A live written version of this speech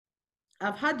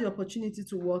I've had the opportunity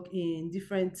to work in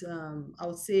different, I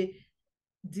would say,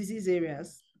 disease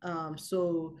areas.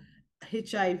 So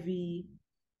HIV,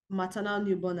 maternal,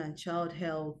 newborn, and child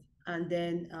health, and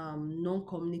then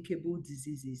non-communicable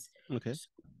diseases. Okay. So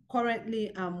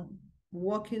currently, I'm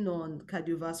working on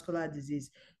cardiovascular disease.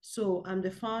 So I'm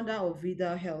the founder of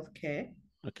Viedial Healthcare,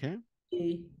 Okay.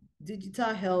 a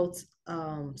digital health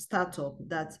startup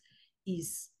that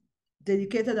is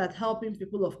dedicated at helping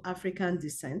people of African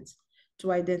descent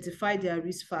to identify their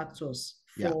risk factors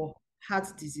Yeah. for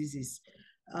heart diseases.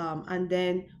 And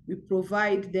then we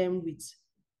provide them with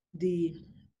the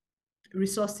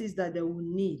resources that they will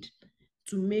need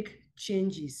to make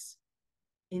changes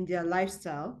in their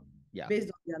lifestyle Yeah.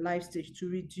 based on their life stage to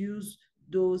reduce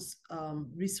those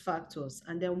risk factors.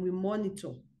 And then we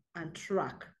monitor and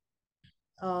track,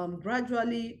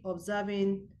 gradually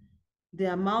observing the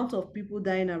amount of people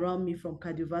dying around me from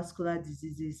cardiovascular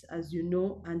diseases, as you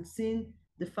know, and seeing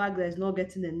the fact that it's not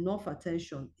getting enough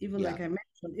attention, even Yeah. like I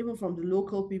mentioned, even from the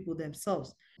local people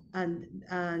themselves, and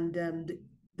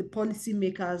the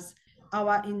policymakers.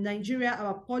 In Nigeria,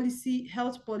 our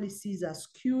health policies are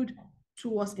skewed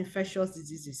towards infectious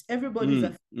diseases. Everybody's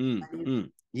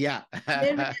affected. Yeah.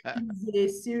 Malaria is a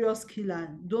serious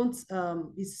killer. Don't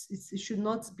it should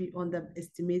not be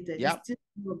underestimated. It's Yeah. still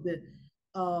one of the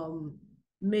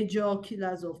major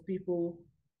killers of people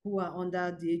who are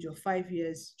under the age of 5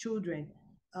 years, children.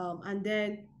 And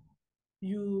then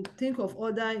you think of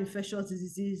other infectious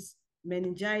diseases,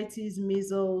 meningitis,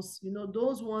 measles,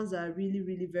 those ones are really,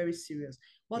 really very serious.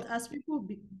 But Yeah. as people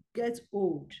get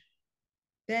old,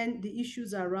 then the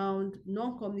issues around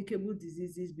non-communicable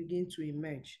diseases begin to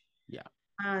emerge. Yeah.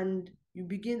 And you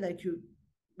begin, like you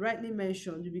rightly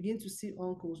mentioned, you begin to see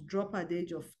uncles drop at the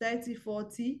age of 30,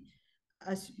 40,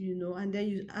 as you know, and then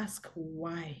you ask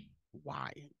why.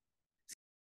 Why?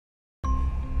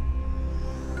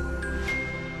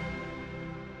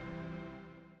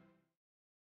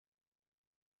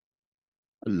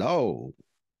 Hello.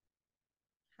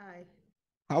 Hi.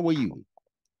 How are you?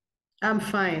 I'm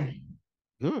fine.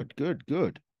 Good, good,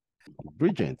 good.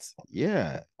 Bridget,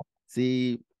 yeah.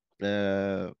 See,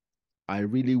 I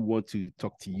really want to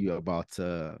talk to you about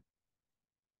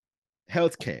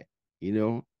healthcare,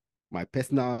 my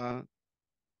personal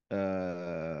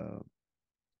uh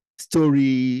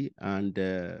story, and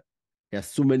there's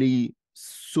so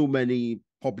many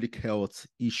public health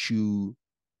issue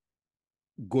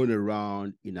going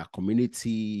around in our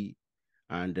community,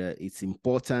 and it's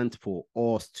important for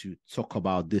us to talk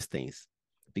about these things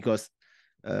because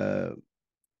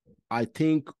I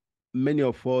think many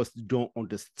of us don't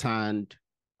understand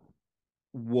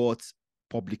what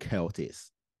public health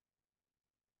is.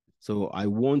 So I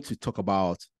want to talk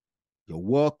about your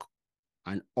work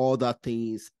and other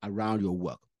things around your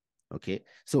work. Okay,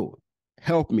 so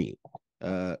help me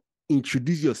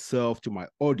introduce yourself to my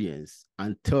audience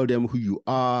and tell them who you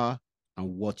are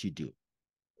and what you do.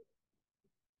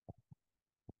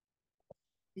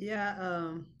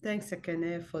 Yeah, thanks,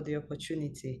 Ekene, for the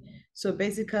opportunity. So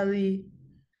basically,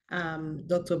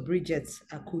 Dr. Bridget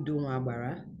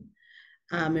Nwagbara.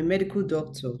 I'm a medical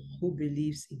doctor who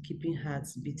believes in keeping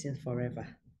hearts beating forever.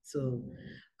 So,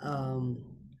 um,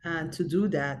 and to do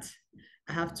that,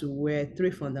 I have to wear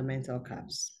three fundamental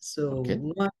caps. So, Okay.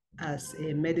 one as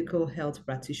a medical health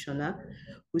practitioner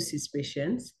who sees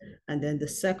patients, and then the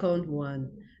second one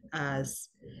as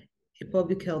a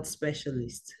public health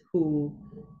specialist who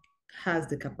has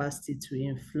the capacity to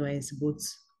influence both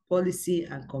policy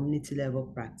and community level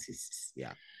practices.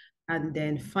 Yeah. And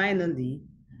then finally,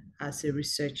 as a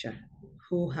researcher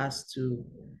who has to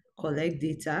collect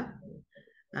data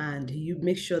and you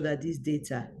make sure that this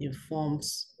data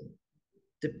informs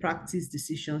the practice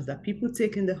decisions that people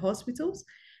take in the hospitals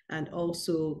and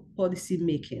also policy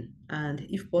making, and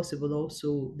if possible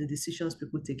also the decisions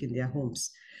people take in their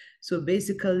homes. So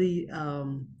basically,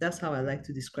 that's how I like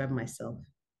to describe myself.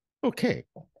 Okay,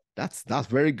 that's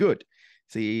very good.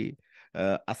 See,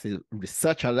 as a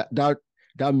researcher,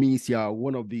 that means you are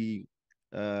one of the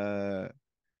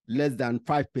less than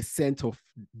 5% of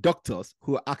doctors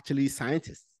who are actually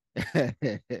scientists.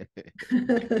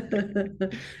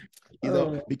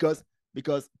 Oh. Because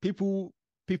people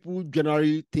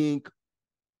generally think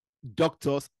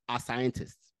doctors are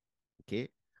scientists. Okay,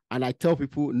 and I tell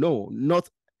people, no, not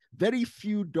very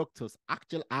few doctors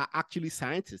are actually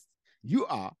scientists. You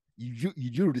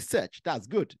do research. That's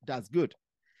good. That's good.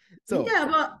 So Yeah,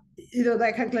 but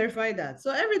I can clarify that.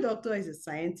 So every doctor is a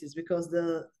scientist because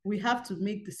we have to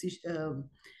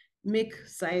make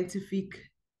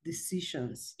scientific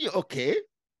decisions. yeah, okay.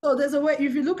 So there's a way,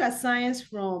 if you look at science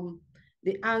from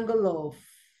the angle of,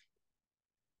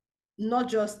 not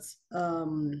just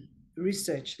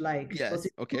research, like, but Yes. if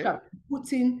you Okay. look at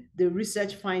putting the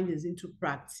research findings into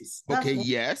practice. That's Okay. one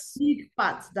Yes. big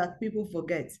part that people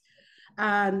forget.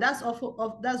 And that's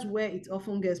where it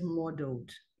often gets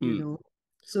modeled, you know.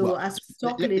 So Well, as we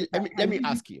talk later, let me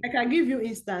ask you. I can give you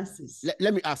instances.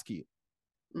 Let me ask you.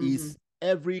 Mm-hmm. Is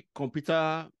every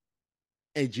computer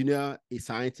engineer a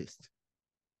scientist?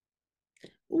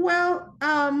 Well,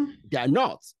 They are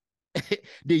not.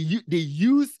 they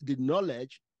use the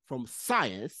knowledge from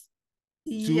science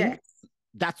to yes.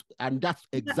 that's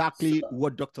exactly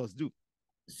what doctors do.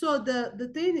 So the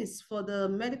thing is, for the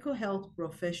medical health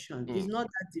profession, is not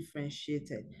that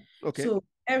differentiated. Okay. So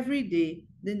every day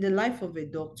in the life of a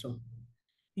doctor,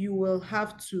 you will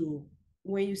have to,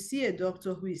 when you see a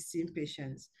doctor who is seeing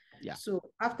patients, Yeah. so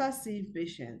after seeing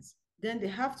patients, then they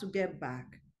have to get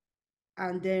back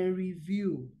and then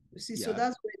review. You see, so Yeah.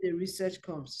 that's where the research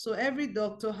comes. So every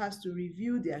doctor has to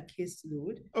review their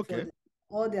caseload for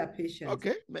all their patients.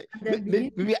 Okay. And then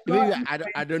begin to Maybe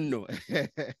I don't know.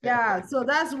 yeah, so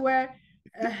that's where,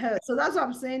 so that's what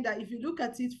I'm saying, that if you look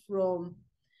at it from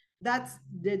that's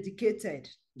dedicated,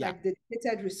 Yeah. like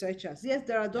dedicated researchers. Yes,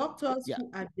 there are doctors Yeah. who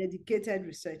are dedicated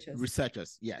researchers.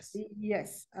 Researchers, yes.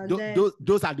 Yes, and then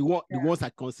those are the ones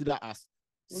I consider as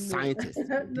no, scientists.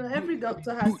 no, every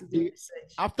doctor has to do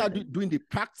research. After doing the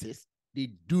practice, they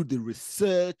do the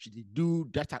research, they do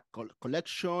data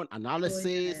collection,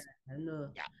 analysis. Oh, yeah, no.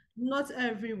 Yeah. Not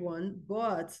everyone,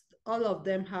 but all of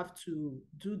them have to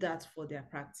do that for their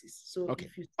practice. So okay.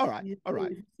 if you all right, if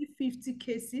you see 50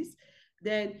 cases,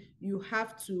 then you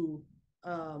have to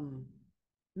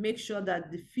make sure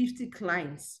that the 50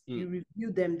 clients, you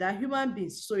review them, they're human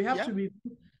beings. So you have to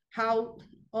review how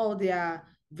all their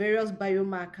various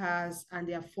biomarkers and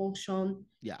their function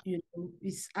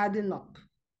is adding up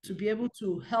to be able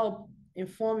to help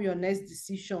inform your next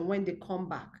decision when they come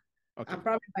back. Okay. And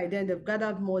probably by then they've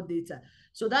gathered more data.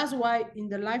 So that's why in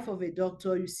the life of a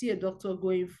doctor, you see a doctor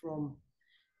going from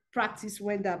practice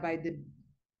when they're by the,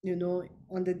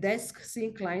 on the desk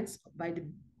seeing clients, by the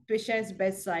patient's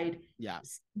bedside,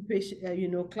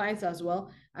 patient, clients as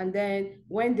well. And then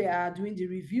when they are doing the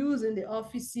reviews in the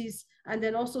offices, and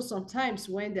then also sometimes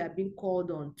when they are being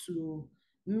called on to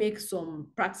make some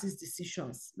practice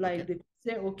decisions, like they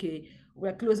say, okay,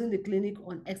 we're closing the clinic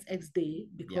on XX day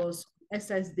because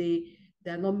XX day,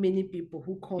 there are not many people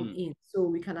who come in. So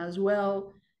we can as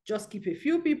well just keep a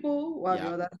few people while the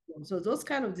others come. So those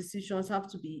kind of decisions have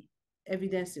to be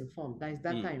evidence informed. That is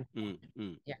that time.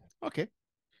 Yeah. Okay.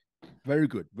 Very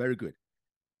good. Very good.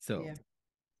 So,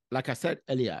 like I said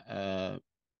earlier,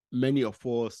 many of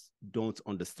us don't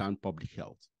understand public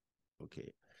health.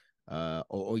 Okay.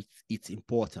 Or its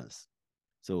importance.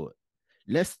 So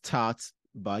let's start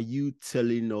by you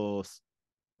telling us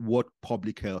what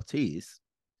public health is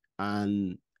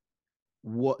and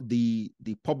what the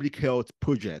public health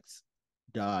projects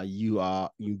that you are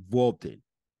involved in.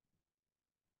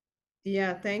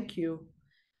 Yeah, thank you.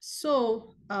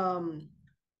 So I'll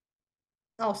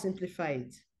simplify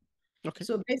it. Okay.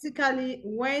 So basically,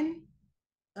 when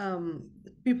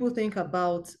people think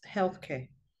about healthcare,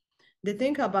 they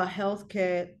think about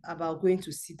healthcare about going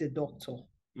to see the doctor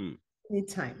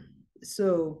anytime.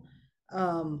 So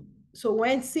so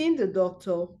when seeing the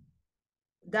doctor,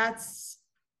 that's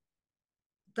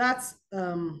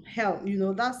health,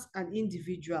 that's an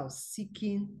individual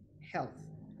seeking health.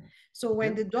 So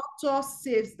when the doctor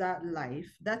saves that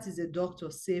life, that is a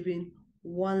doctor saving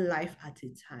one life at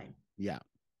a time. Yeah.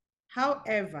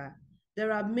 However,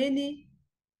 there are many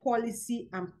policy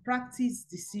and practice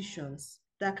decisions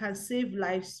that can save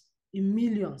lives in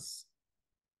millions.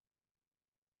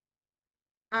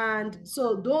 And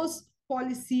so those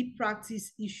policy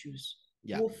practice issues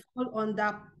will fall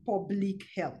under public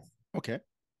health. Okay.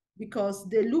 Because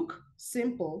they look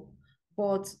simple,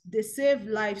 but they save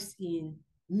lives in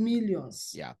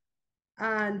millions. Yeah.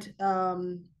 And a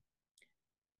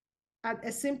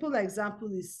simple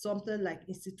example is something like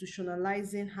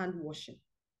institutionalizing hand washing.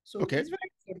 So it's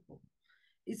very simple.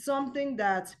 It's something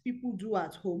that people do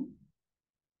at home.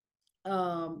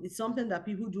 It's something that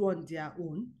people do on their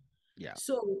own. Yeah.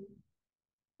 So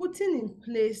putting in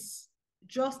place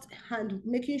just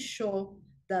making sure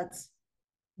that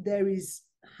there is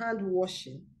hand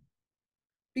washing,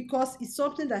 because it's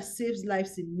something that saves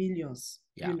lives in millions,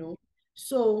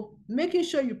 So making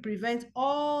sure you prevent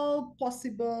all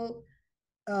possible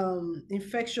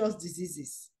infectious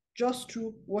diseases just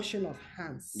through washing of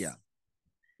hands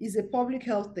is a public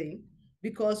health thing,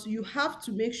 because you have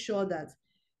to make sure that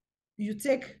you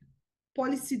take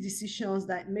policy decisions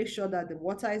that make sure that the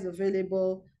water is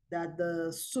available, that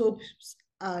the soaps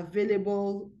are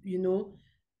available,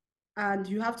 and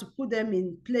you have to put them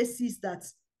in places that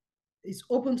is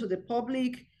open to the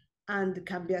public and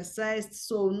can be accessed.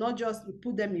 So not just you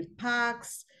put them in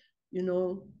parks,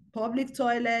 public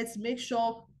toilets, make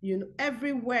sure,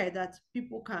 everywhere that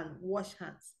people can wash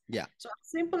hands. Yeah. So as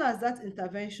simple as that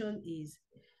intervention is,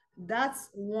 that's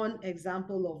one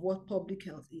example of what public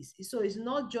health is. So it's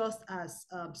not just as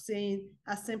saying,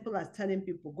 as simple as telling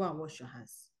people, go and wash your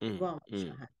hands, go and wash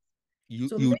your hands.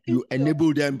 You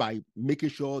enable them by making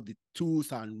sure the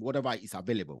tools and whatever is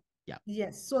available. Yeah.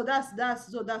 Yes. So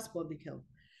that's public health.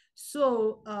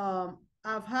 So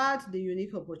I've had the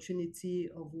unique opportunity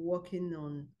of working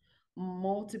on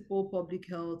multiple public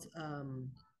health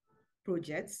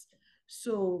projects.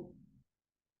 So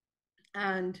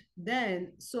I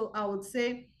would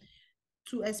say,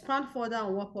 to expand further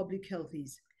on what public health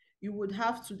is, you would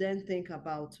have to then think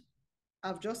about,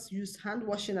 I've just used hand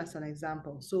washing as an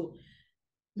example. So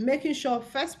making sure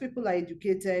first people are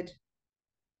educated,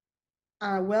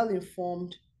 are well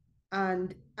informed,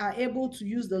 and are able to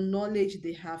use the knowledge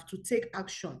they have to take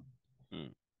action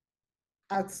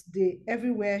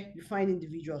everywhere you find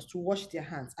individuals to wash their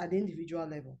hands at the individual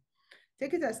level.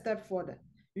 Take it a step further.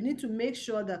 You need to make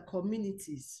sure that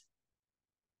communities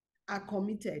are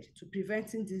committed to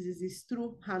preventing diseases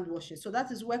through hand washing. So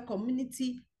that is where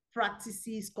community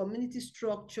practices, community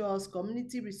structures,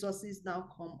 community resources now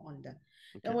come under.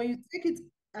 Okay. And when you take it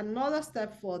another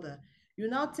step further, you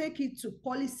now take it to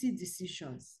policy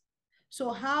decisions.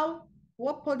 So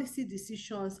what policy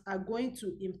decisions are going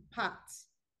to impact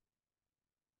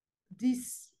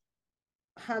these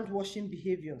hand washing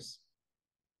behaviors,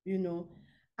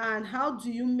 and how do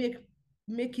you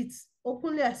make it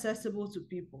openly accessible to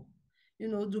people?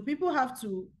 Do people have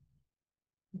to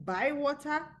buy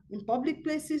water in public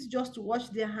places just to wash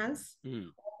their hands?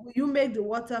 Will you make the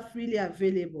water freely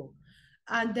available?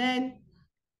 And then,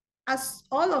 as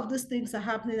all of these things are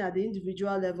happening at the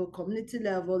individual level, community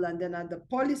level, and then at the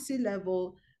policy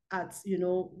level,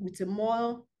 with a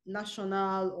more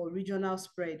national or regional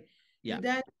spread, you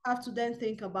then have to then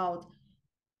think about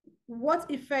what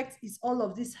effect is all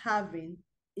of this having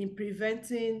in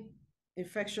preventing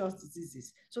infectious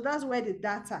diseases. So that's where the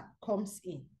data comes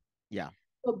in. Yeah.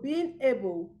 So being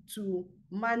able to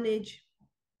manage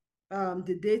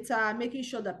the data, making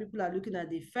sure that people are looking at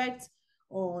the effect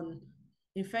on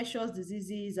infectious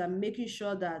diseases, and making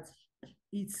sure that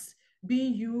it's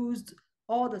being used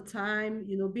all the time,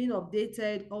 being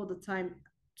updated all the time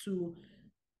to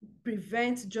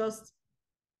prevent just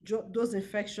those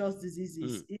infectious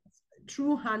diseases. It's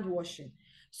through hand washing.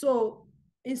 So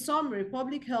in summary,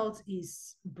 public health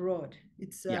is broad.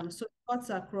 It's so it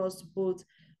cuts across both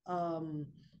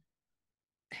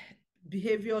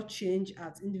behavior change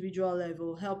at individual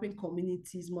level, helping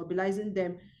communities, mobilizing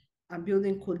them, and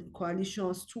building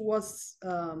coalitions towards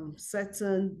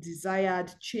certain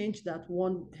desired change,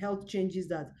 health changes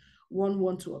that one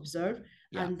want to observe.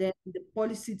 And then the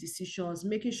policy decisions,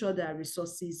 making sure there are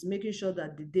resources, making sure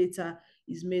that the data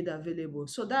is made available.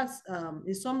 So that's,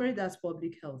 in summary, that's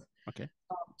public health. Okay.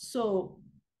 So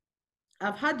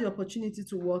I've had the opportunity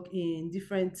to work in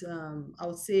different, I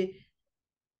would say,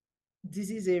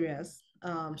 disease areas.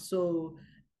 So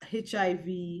HIV,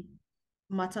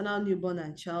 maternal, newborn,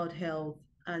 and child health,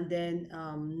 and then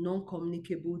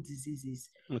non-communicable diseases.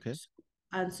 Okay.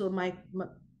 So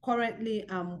currently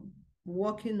I'm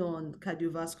working on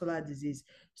cardiovascular disease.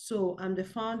 So I'm the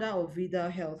founder of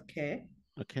Viedial Healthcare.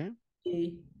 Okay.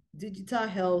 A digital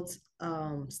health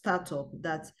startup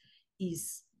that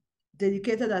is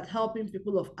dedicated at helping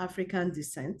people of African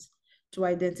descent to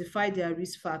identify their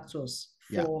risk factors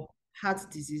for heart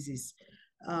diseases.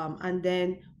 And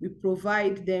then we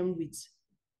provide them with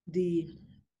the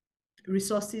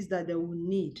resources that they will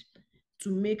need to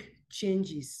make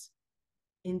changes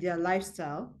in their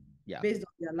lifestyle based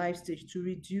on their life stage to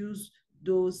reduce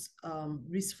those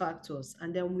risk factors.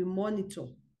 And then we monitor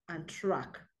and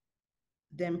track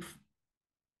them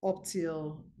up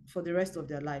till for the rest of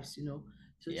their lives,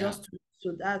 So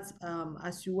so that,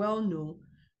 as you well know,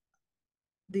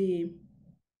 the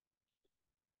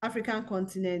African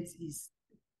continent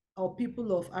or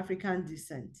people of African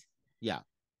descent. Bear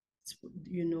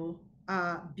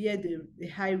the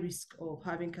high risk of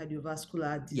having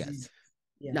cardiovascular disease.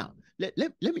 Yes. Now,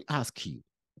 let me ask you.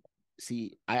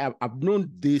 See, I've known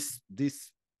this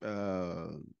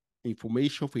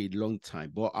information for a long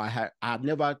time, but I have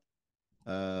never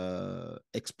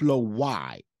explored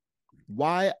why.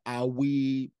 Why are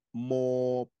we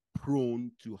more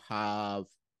prone to have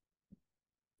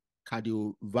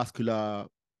cardiovascular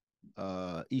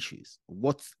issues?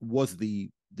 What has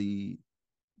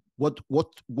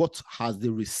the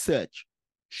research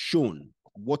shown?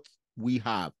 What we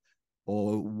have,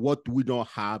 or what we don't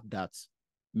have that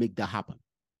make that happen?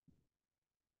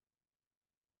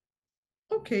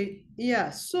 Okay, yeah.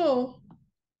 So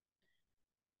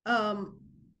um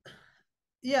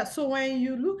yeah, so when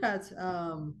you look at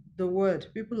the word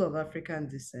people of African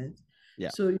descent, Yeah.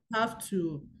 so you have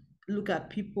to look at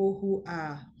people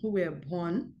who were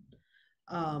born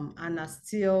and are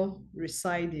still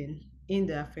residing in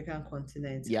the African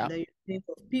continent. Yeah. And then you think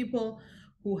of people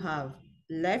who have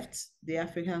left the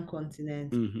African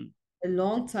continent a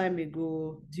long time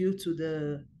ago due to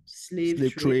the slave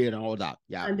Slave trade. trade and all that.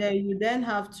 Yeah. And then you then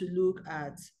have to look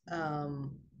at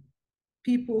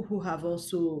people who have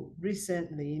also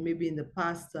recently, maybe in the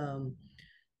past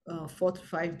 4 to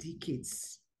 5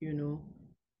 decades,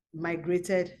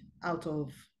 migrated out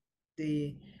of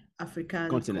the African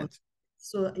continent. Continent.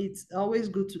 So it's always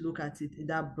good to look at it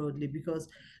that broadly because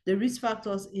the risk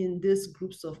factors in these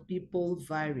groups of people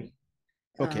vary.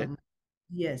 Okay.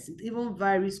 Yes, it even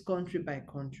varies country by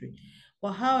country.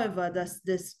 But however,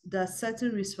 there's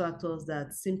certain risk factors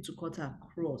that seem to cut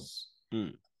across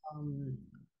um,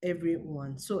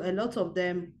 everyone. So a lot of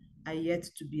them are yet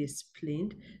to be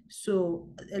explained. So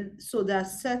there are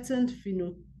certain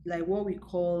like what we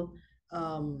call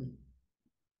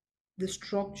the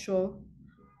structure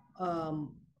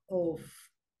of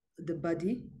the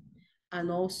body,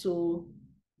 and also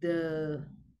the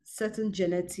certain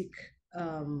genetic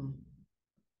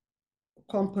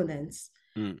components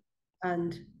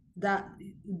and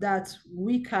that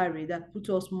we carry that put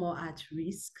us more at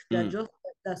risk.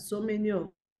 There's so many of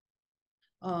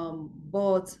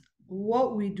but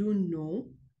what we do know,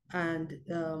 and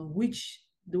which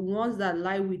the ones that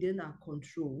lie within our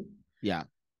control, Yeah.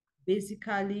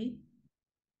 basically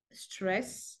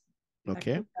stress.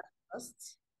 Okay. I put that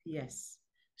first. Yes.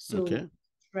 So Okay.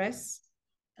 stress,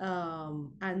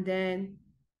 and then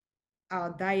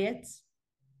our diet,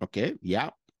 Okay.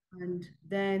 Yeah. and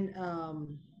then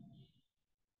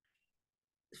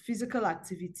physical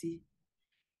activity,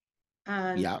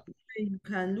 and Yeah. you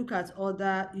can look at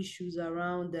other issues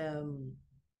around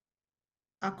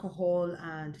alcohol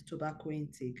and tobacco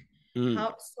intake.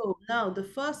 How so? Now,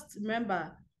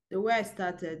 remember the way I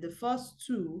started, the first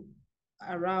two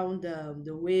around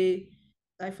the way,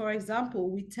 like for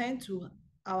example,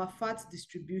 our fat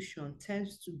distribution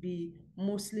tends to be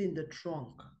mostly in the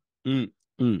trunk.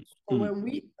 So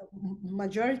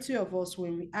majority of us,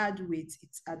 when we add weight,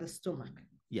 it's at the stomach.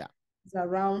 Yeah. It's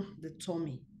around the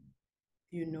tummy,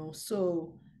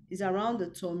 so it's around the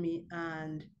tummy,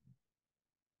 and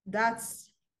that's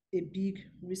a big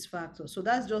risk factor. So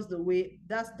that's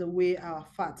the way our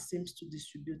fat seems to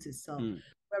distribute itself.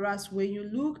 Whereas when you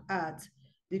look at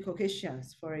the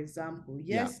Caucasians, for example,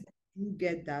 yes, you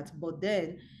get that, but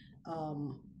then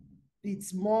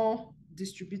it's more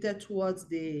distributed towards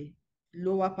the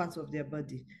lower part of their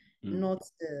body, not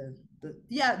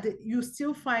you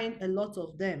still find a lot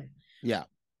of them, Yeah.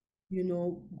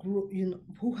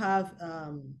 who have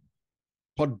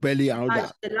pot belly and all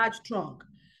that. a large trunk.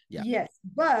 Yeah. Yes,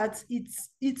 but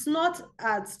it's not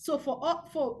as so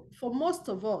for most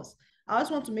of us. I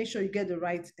just want to make sure you get the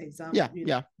right example. Yeah.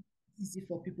 Yeah. Easy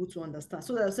for people to understand.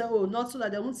 So they'll say, oh, not so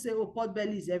that they won't say, oh, pot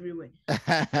belly is everywhere.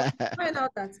 Find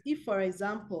out that if, for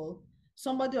example,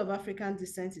 somebody of African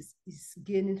descent is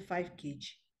gaining 5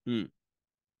 kg,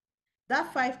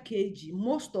 that 5 kg,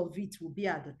 most of it will be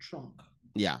at the trunk.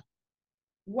 Yeah.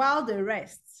 While the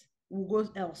rest will go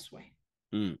elsewhere.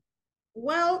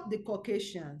 While the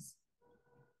Caucasians,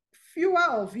 fewer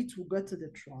of it will go to the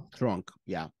trunk.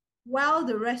 Yeah. While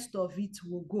the rest of it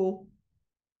will go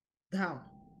down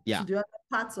to the other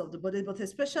parts of the body, but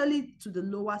especially to the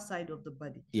lower side of the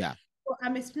body. Yeah. So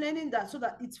I'm explaining that so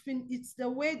that it's the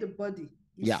way the body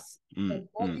is, the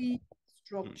body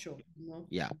structure,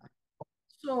 Yeah.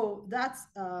 So that's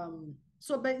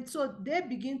so they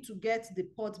begin to get the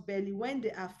pot belly when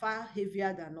they are far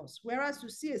heavier than us. Whereas you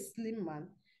see a slim man,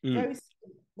 very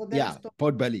slim, but then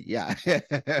pot belly. Yeah.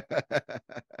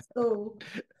 So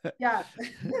yeah,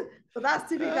 so that's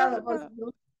typical of us.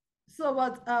 So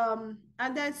but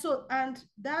and then and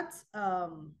that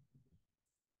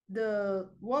the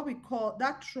what we call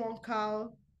that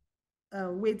truncal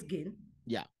weight gain.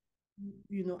 Yeah.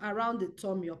 Around the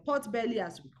tummy, or pot belly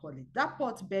as we call it. That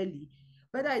pot belly,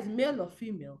 whether it's male or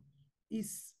female,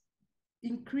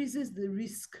 increases the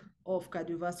risk of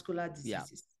cardiovascular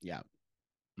diseases. Yeah.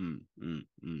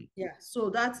 Yeah, so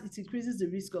it increases the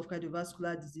risk of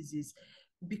cardiovascular diseases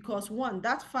because one,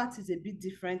 that fat is a bit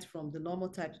different from the normal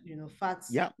type,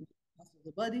 fats of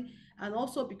the body, and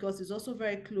also because it's also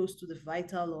very close to the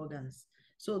vital organs.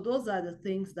 So those are the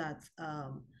things that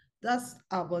that's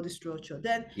our body structure.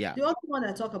 Then Yeah. the other one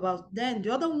I talk about, then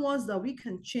the other ones that we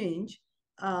can change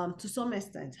to some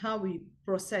extent, how we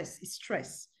process is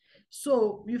stress.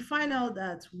 So you find out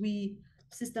that we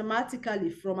systematically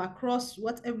from across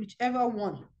whichever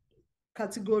one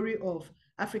category of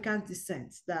African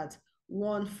descent that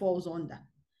one falls under,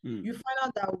 you find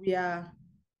out that we are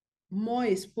more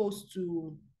exposed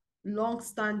to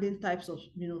long-standing types of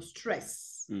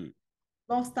stress,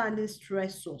 long-standing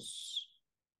stressors.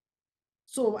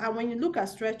 So, and when you look at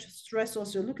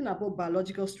stressors, you're looking at both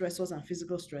biological stressors and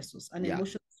physical stressors and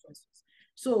emotional stressors.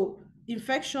 So,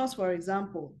 infections, for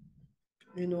example,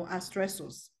 are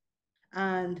stressors,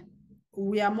 and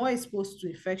we are more exposed to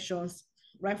infections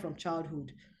right from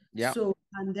childhood. Yeah. So,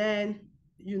 and then,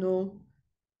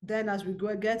 then as we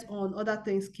get on, other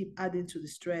things keep adding to the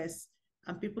stress,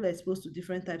 and people are exposed to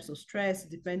different types of stress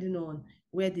depending on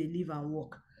where they live and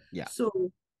work. Yeah.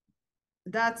 So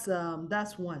that's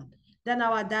one. Then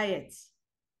our diet.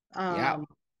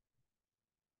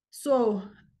 So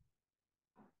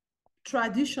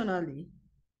traditionally,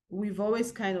 we've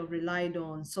always kind of relied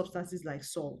on substances like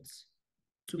salt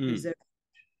to preserve,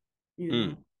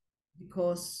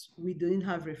 because we didn't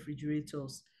have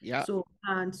refrigerators. Yeah. So,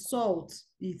 and salt,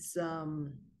 it's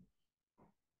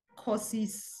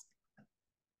causes,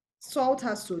 salt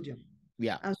has sodium.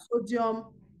 Yeah. And sodium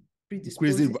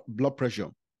predisposes blood pressure.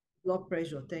 Blood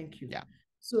pressure, thank you. Yeah.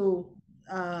 So,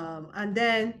 and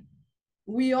then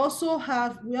we also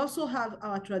have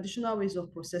our traditional ways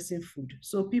of processing food.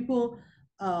 So people,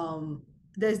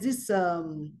 there's this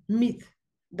myth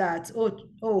that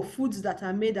foods that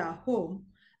are made at home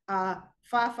are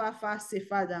far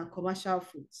safer than commercial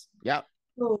foods. Yeah.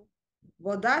 So,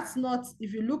 but that's not,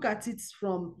 if you look at it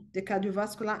from the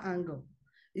cardiovascular angle,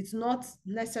 it's not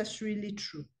necessarily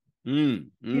true.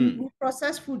 We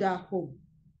process food at home.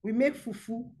 We make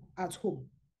fufu at home.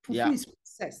 Fufu is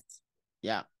processed.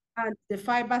 Yeah. And the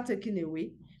fiber taken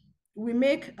away. We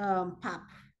make pap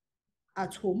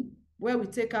at home, where we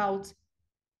take out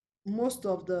most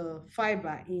of the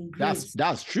fiber in grains.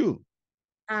 That's true.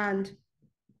 And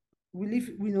we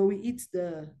eat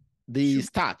the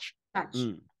starch.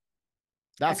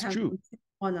 That's true.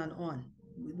 On and on.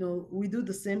 We do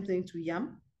the same thing to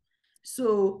yam.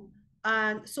 So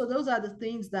those are the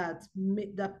things that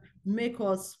make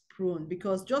us prone,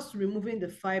 because just removing the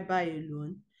fiber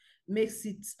alone makes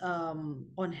it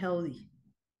unhealthy.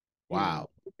 Wow.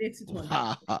 It makes it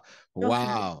unhealthy.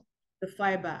 Wow. The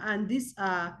fiber.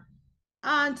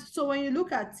 And so when you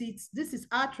look at it, this is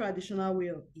our traditional way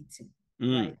of eating,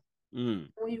 right? When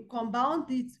you compound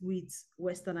it with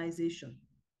westernization,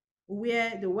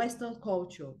 where the Western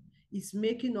culture is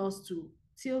making us to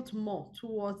tilt more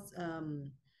towards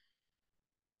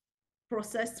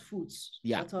processed foods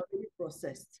that are really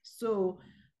processed. So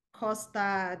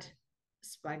custard,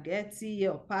 spaghetti,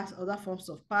 or other forms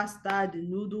of pasta, the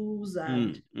noodles,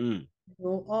 and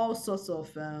all sorts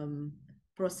of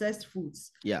processed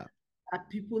foods. Yeah. That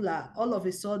people are, all of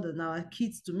a sudden, our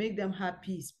kids, to make them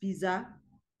happy, is pizza.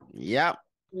 Yeah.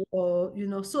 Or,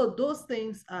 so those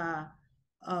things are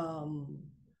and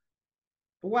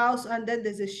then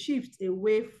there's a shift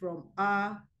away from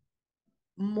our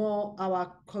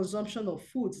consumption of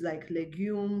foods like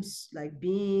legumes, like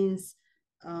beans,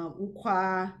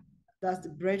 ukwa, that's the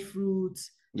breadfruit.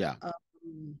 Yeah.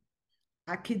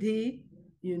 Akidi,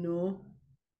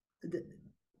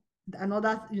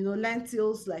 another,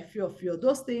 lentils like fiofio.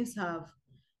 Those things have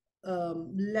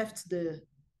left the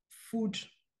food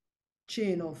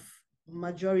chain of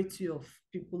majority of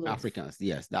people. Africans,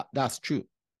 yes, that's true.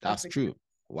 That's true.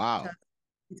 Wow.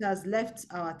 It has left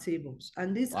our tables.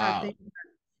 And these are things that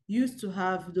used to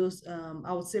have those,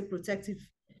 I would say, protective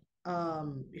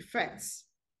effects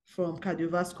from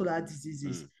cardiovascular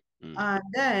diseases. And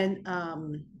then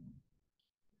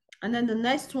the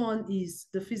next one is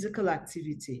the physical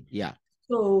activity. Yeah.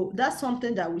 So that's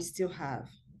something that we still have.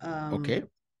 Okay.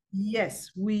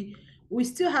 Yes, we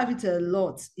still have it a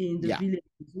lot in the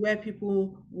villages, where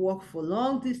people walk for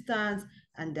long distance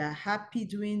and they're happy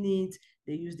doing it.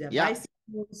 They use their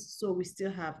bicycles, so we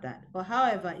still have that. But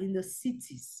however, in the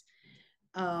cities,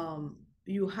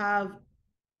 you have,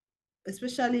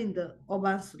 especially in the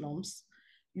urban slums,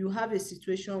 you have a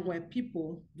situation where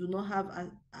people do not have,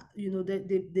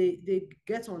 they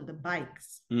get on the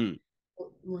bikes to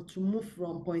move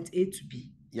from point A to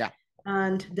B. Yeah.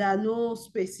 And there are no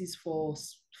spaces for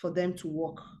them to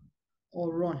walk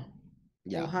or run.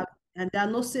 Yeah. And there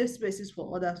are no safe spaces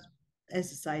for other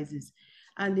exercises.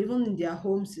 And even in their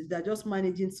homes, they're just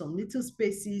managing some little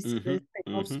spaces,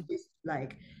 space,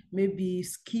 like maybe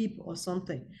skip or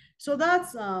something. So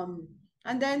that's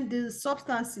And then the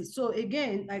substances. So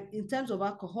again, like in terms of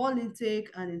alcohol intake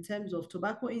and in terms of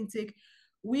tobacco intake,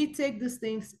 we take these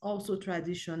things also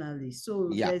traditionally. So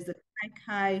Yeah. there's the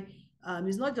kai.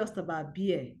 It's not just about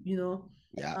beer,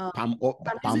 Yeah. Um,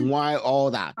 Palm wine,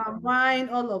 all that. palm wine,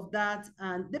 all of that,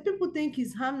 and the people think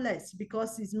it's harmless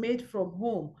because it's made from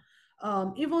home.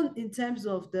 Even in terms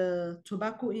of the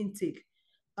tobacco intake,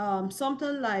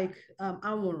 something like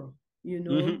anwuru,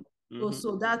 Mm-hmm. Mm-hmm.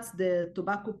 so that's the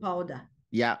tobacco powder.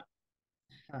 Yeah.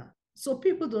 So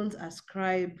people don't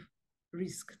ascribe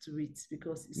risk to it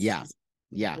because Yeah. it's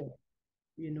Yeah.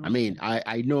 legal, I mean,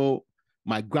 I know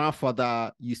my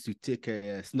grandfather used to take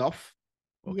a snuff.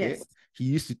 Okay. Yes. He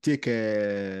used to take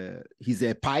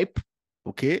his pipe.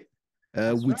 Okay.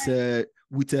 That's right.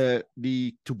 With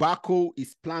the tobacco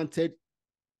is planted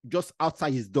just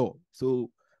outside his door.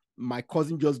 So my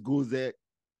cousin just goes there,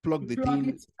 plug You the plug thing,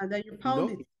 it and then you you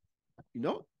pound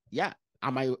know, it. yeah.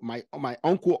 And my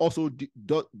uncle also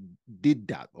did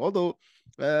that. Although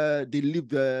they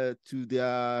lived to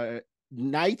their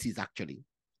 90s actually.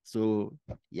 So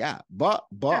yeah, but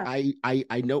Yeah.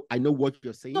 I know what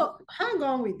you're saying. So hang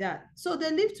on with that. So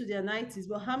they live to their 90s,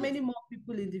 but how Yes. many more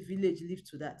people in the village live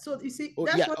to that? So you see, Oh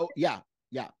yeah. Oh yeah.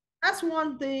 Yeah. that's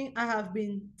one thing I have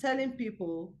been telling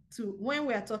people to when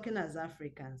we are talking as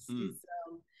Africans Mm. is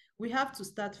we have to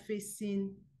start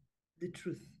facing the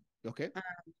truth Okay. and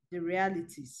the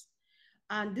realities,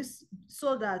 and this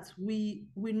so that we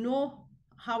know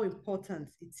how important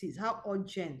it is, how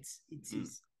urgent it Mm.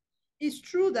 is. It's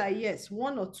true that yes,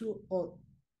 one or two or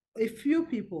a few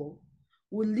people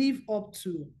will live up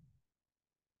to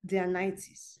their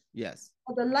 90s. Yes.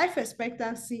 But the life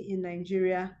expectancy in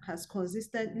Nigeria has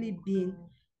consistently been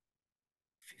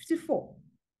 54.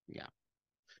 Yeah.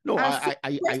 No, And so the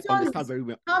I question understand is, very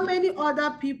well. how Yeah. many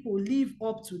other people live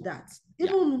up to that, Yeah.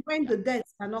 even when Yeah. the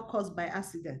deaths are not caused by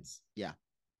accidents? Yeah.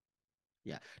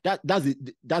 Yeah. That's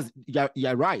it.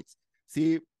 You're right.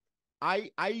 See,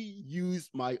 I use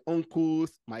my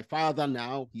uncles, my father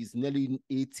now, he's nearly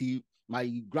 80, my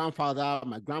grandfather,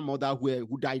 my grandmother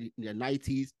who died in the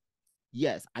 90s.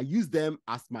 Yes, I use them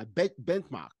as my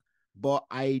benchmark, but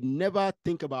I never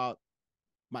think about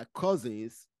my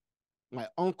cousins, my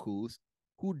uncles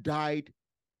who died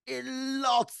a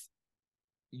lot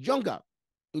younger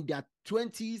in their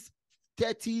 20s,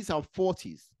 30s, and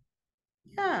 40s.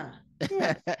 Yeah,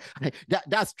 yeah.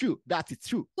 That's true. That is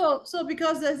true. So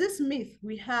because there's this myth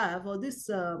we have, or this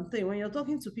thing when you're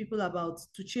talking to people about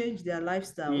to change their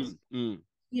lifestyles, Mm, mm.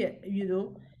 yeah,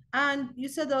 and you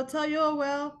said they'll tell you, oh,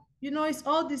 well, it's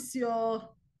all this your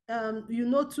you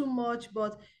know too much,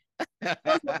 but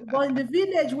in the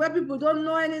village where people don't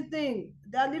know anything,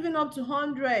 they're living up to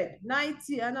 100,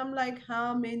 90, and I'm like,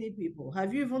 how many people?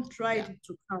 Have you even Yeah. tried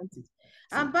to count it?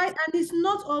 See, And it's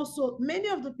not also many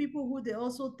of the people who they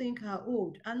also think are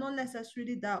old are not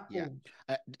necessarily that yeah. old.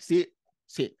 See,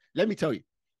 let me tell you,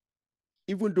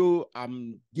 even though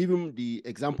I'm giving the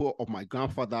example of my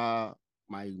grandfather,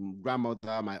 my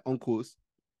grandmother, my uncles,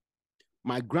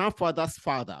 my grandfather's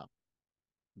father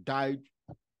died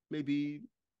maybe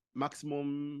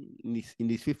maximum in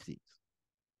his 50s.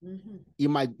 Mm-hmm.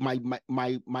 In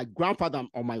my grandfather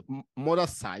on my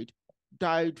mother's side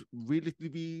died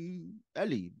relatively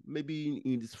early, maybe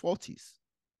in his 40s.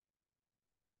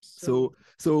 So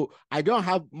So I don't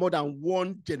have more than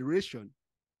one generation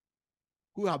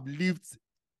who have lived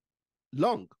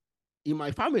long in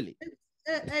my family.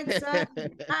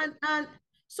 exactly.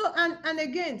 And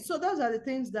again, so those are the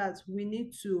things that we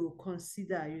need to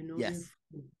consider, in Yes.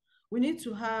 food. We need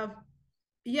to have,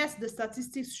 yes, the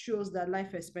statistics shows that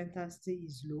life expectancy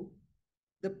is low.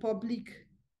 The public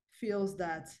feels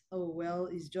that, oh, well,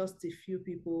 it's just a few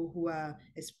people who are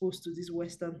exposed to this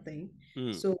Western thing.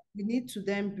 Mm. So we need to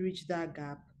then bridge that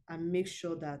gap and make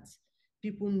sure that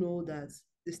people know that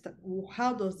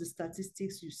how does the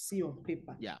statistics you see on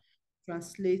paper Yeah.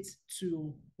 translate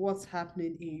to what's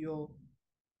happening in your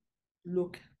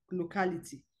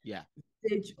locality, Yeah.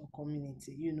 stage, or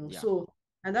community, Yeah. So,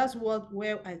 and that's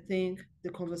where I think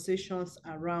the conversations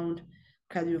around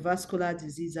cardiovascular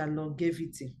disease and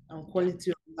longevity and Yeah.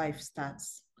 quality of life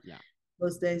starts. Yeah.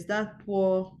 Because there's that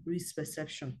poor risk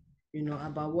perception,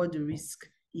 about what the risk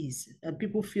is. And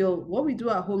people feel what we do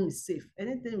at home is safe.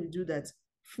 Anything we do that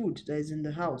food that is in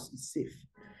the house is safe.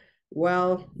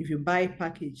 Well, if you buy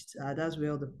packaged, that's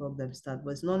where all the problems start.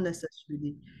 But it's not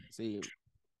necessarily. See,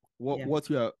 Yeah. what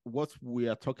we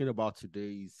are talking about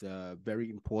today is very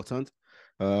important.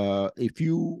 If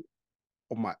you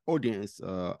or my audience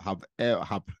have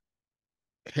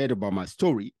heard about my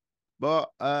story, but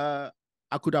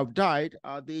I could have died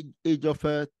at the age of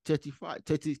 35,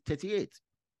 30, 38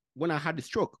 when I had the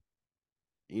stroke.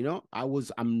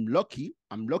 I'm lucky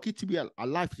to be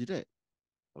alive today.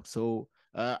 So,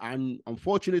 and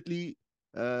unfortunately,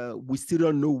 we still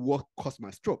don't know what caused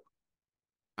my stroke.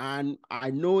 And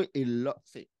I know a lot,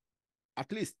 say,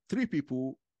 at least 3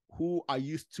 people who I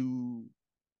used to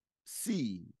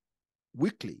see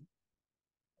weekly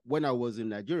when I was in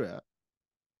Nigeria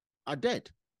are dead.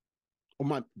 Or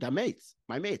my mates,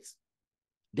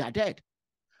 they are dead.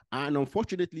 And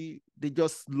unfortunately, they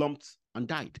just slumped and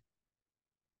died.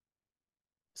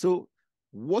 So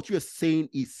what you're saying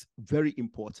is very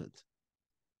important.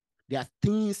 There are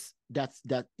things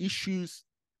that issues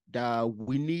that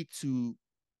we need to,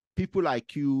 people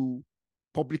like you,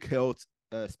 public health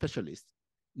specialists,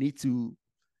 need to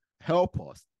help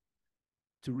us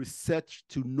to research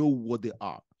to know what they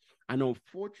are. And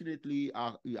unfortunately,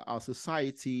 our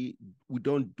society, we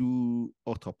don't do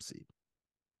autopsy.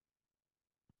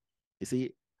 You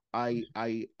see, I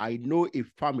know a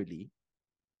family,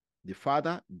 the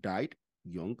father died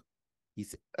young,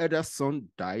 his other son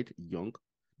died young,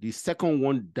 the second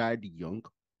one died young,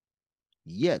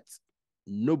 yet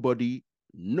nobody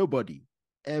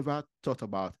ever thought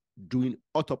about doing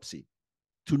autopsy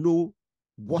to know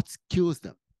what kills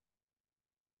them.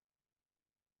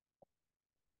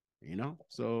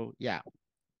 So yeah,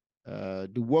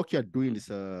 the work you're doing is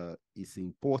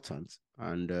important,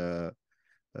 and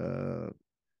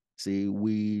see,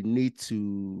 we need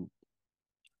to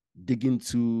dig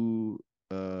into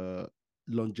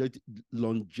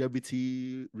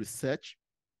longevity research.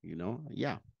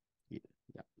 Yeah.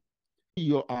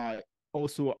 You are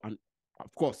also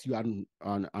of course, you are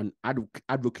an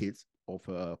advocate of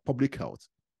public health.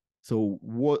 So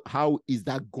how is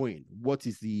that going? What's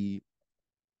the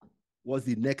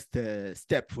next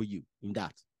step for you in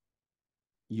that?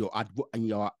 Your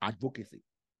advocacy.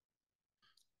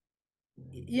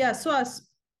 Yeah, so as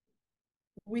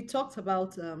we talked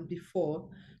about before,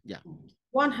 yeah,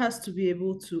 one has to be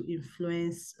able to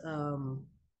influence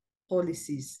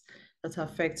policies that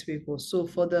affect people. So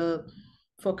for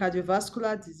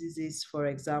cardiovascular diseases, for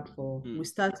example, we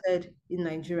started in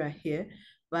Nigeria here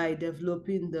by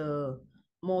developing the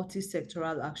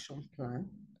multi-sectoral action plan.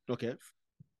 Okay.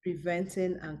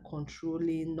 Preventing and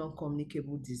controlling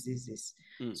non-communicable diseases.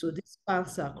 So this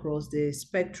spans across the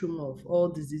spectrum of all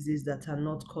diseases that are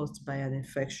not caused by an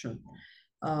infection.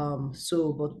 But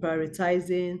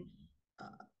prioritizing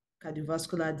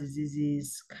cardiovascular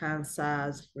diseases,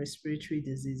 cancers, respiratory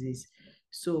diseases.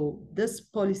 So this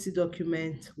policy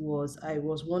document I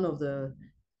was one of the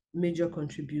major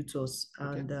contributors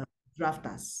and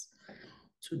drafters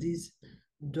to this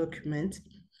document.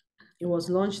 It was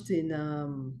launched in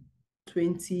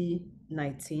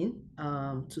 2019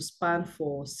 to span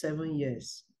for 7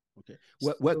 years. Okay.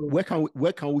 Where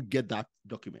can we get that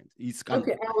document?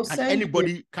 Okay, I will send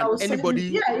anybody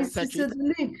it's search a it?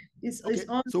 link. It's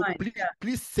online. So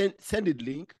please send the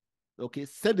link. Okay,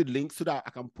 send the link so that I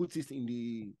can put this in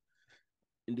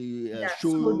the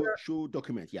show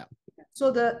document. Yeah.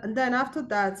 So and then after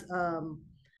that,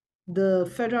 the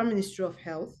Federal Ministry of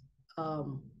Health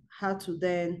had to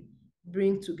then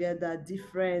bring together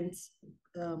different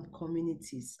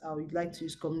communities. I would like to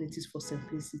use communities for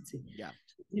simplicity. Yeah.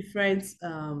 Different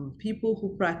people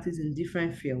who practice in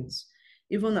different fields,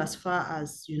 even as far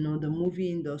as the movie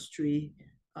industry,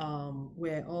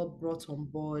 were all brought on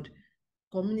board.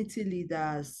 Community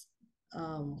leaders,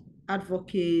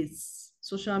 advocates,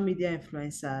 social media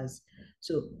influencers,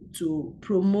 so to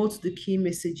promote the key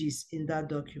messages in that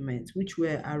document, which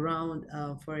were around,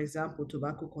 for example,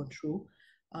 tobacco control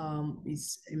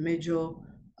is a major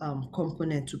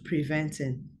component to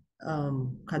preventing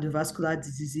cardiovascular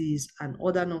diseases and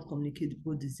other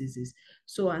non-communicable diseases.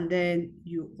 So, and then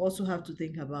you also have to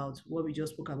think about what we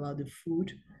just spoke about, the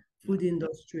food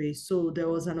industry. So there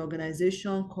was an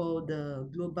organization called the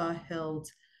Global Health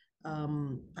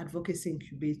Advocacy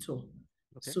Incubator.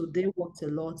 Okay. So they worked a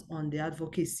lot on the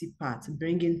advocacy part,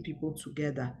 bringing people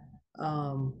together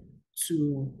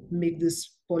to make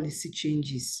these policy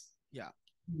changes. Yeah.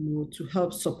 To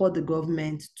help support the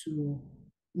government to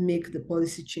make the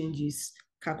policy changes,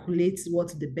 calculate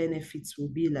what the benefits will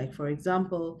be like, for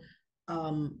example,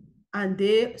 and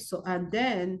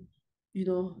then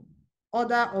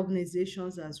other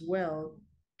organizations as well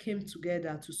came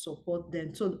together to support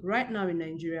them. So right now in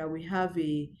Nigeria, we have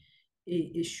a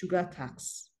sugar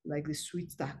tax, like the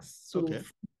sweet tax. So okay.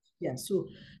 Yeah, so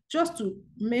just to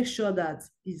make sure that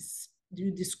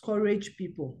you discourage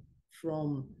people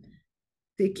from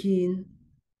taking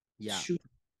sugar.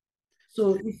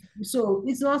 So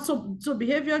it's not so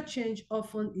behavior change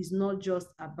often is not just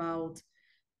about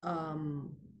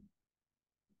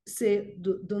say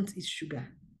don't eat sugar.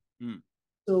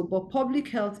 So, but public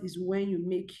health is when you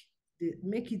make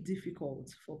it difficult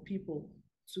for people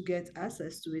to get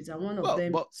access to it. And one of Well,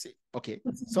 them, but see, okay,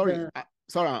 sorry,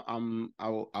 sorry,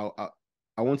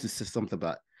 I want to say something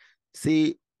about,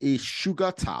 say, a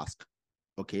sugar tax,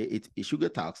 okay, a sugar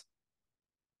tax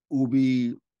will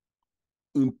be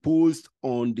imposed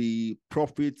on the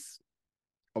profits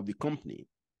of the company.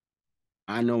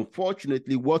 And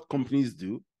unfortunately, what companies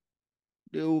do,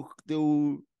 they'll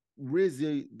raise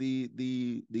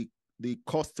the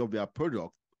cost of their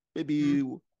product, maybe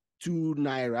 2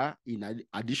 naira in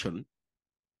addition,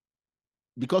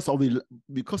 because of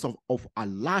a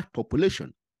large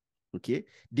population. Okay,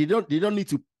 they don't need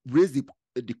to raise the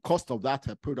cost of that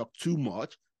product too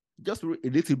much, just a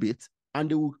little bit,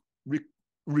 and they will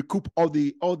recoup all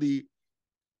the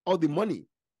money.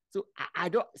 So I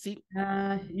don't see.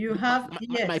 you have, My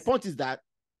yes. point is that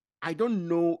I don't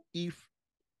know if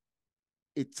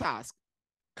a task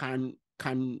can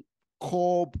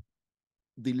curb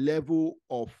the level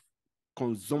of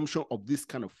consumption of this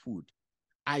kind of food.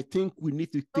 I think we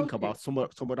need to think Okay. about some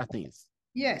other things.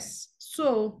 Yes.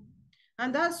 So,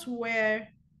 and that's where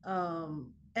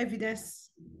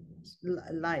evidence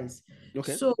lies.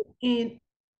 Okay. So,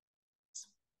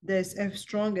 there's a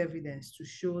strong evidence to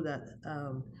show that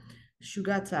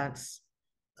sugar tax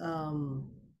um,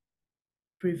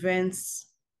 prevents,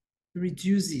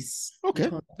 reduces the Okay,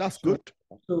 that's consumption.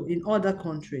 good. So in other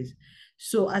countries.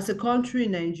 So as a country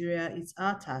in Nigeria, it's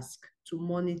our task to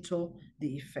monitor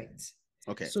the effects.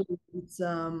 Okay. So it's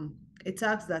a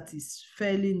tax that is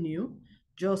fairly new,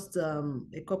 just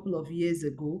a couple of years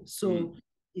ago. So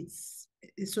it's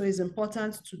it's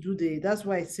important to do that's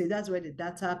why I say that's where the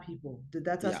data people, the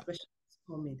data Yeah. specialists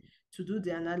come in to do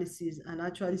the analysis and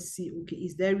actually see, okay,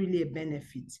 is there really a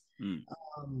benefit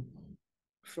um,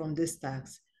 from this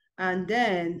tax? And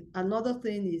then another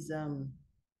thing is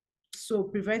so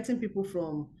preventing people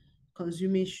from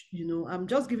consuming, I'm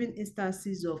just giving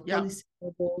instances of Yeah. policy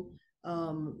level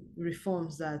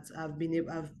reforms that I've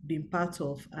been part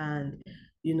of and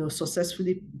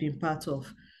successfully been part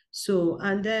of. So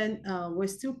and then we're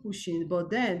still pushing, but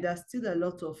then there's still a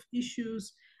lot of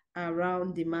issues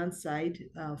around demand side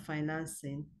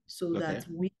financing, so Okay. that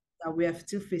we are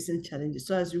still facing challenges.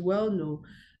 So as you well know,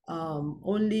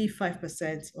 only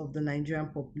 5% of the Nigerian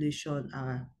population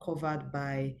are covered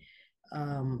by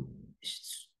um,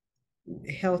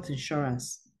 health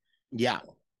insurance Yeah.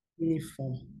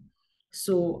 uniform.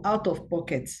 So out of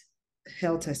pocket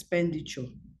health expenditure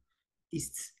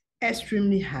is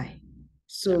extremely high. Yeah.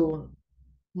 So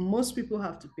most people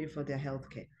have to pay for their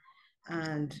healthcare,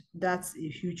 and that's a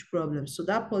huge problem. So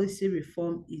that policy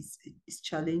reform is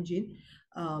challenging.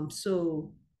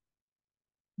 So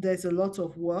there's a lot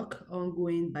of work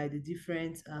ongoing by the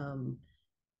different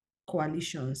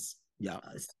coalitions, Yeah.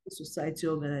 society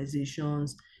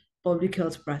organizations, public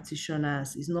health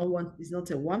practitioners. It's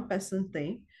not a one person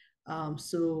thing.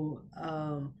 So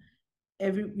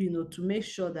every to make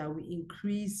sure that we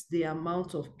increase the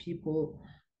amount of people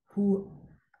who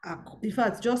are, in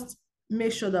fact, just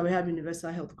make sure that we have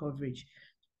universal health coverage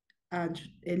and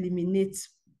eliminate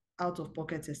out of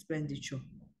pocket expenditure,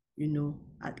 you know,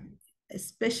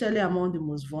 especially among the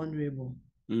most vulnerable.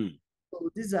 Mm. So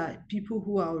these are people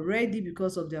who are already,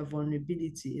 because of their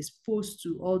vulnerability, exposed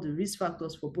to all the risk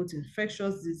factors for both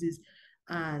infectious disease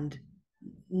and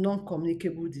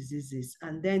non-communicable diseases.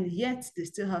 And then yet they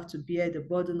still have to bear the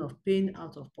burden of paying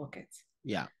out of pocket.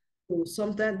 Yeah. So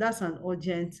sometimes that's an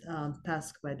urgent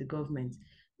task by the government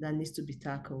that needs to be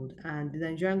tackled. And the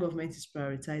Nigerian government is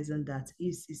prioritizing that.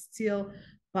 Is still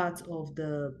part of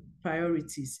the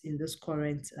priorities in this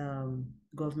current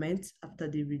government after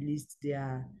they released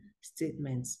their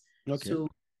statements. Okay. So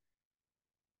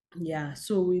yeah,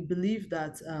 so we believe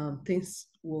that things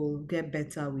will get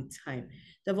better with time.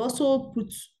 They've also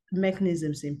put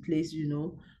mechanisms in place,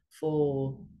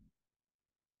 for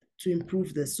to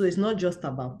improve this. So it's not just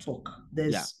about talk. Yeah.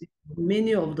 There's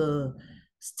many of the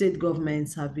state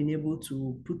governments have been able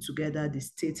to put together the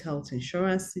state health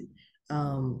insurance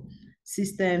um,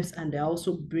 systems, and they're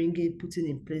also putting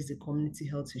in place the community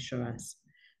health insurance.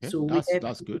 Okay. So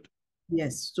That's good.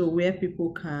 yes, so where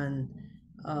people can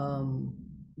um,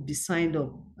 be signed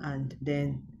up, and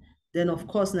then of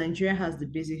course Nigeria has the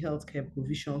basic healthcare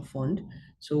provision fund,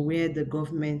 so where the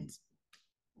government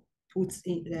puts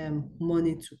in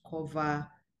money to cover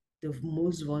the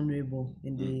most vulnerable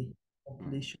in Mm. the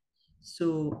population.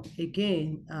 So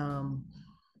again,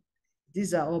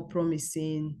 these are all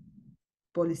promising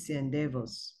policy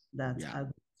endeavors that Yeah. are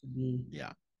going to be,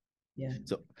 Yeah. yeah.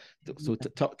 So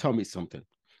tell me something.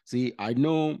 See, I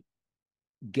know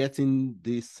getting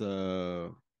this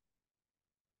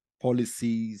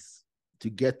policies, to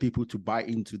get people to buy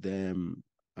into them,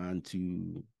 and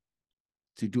to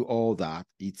do all that.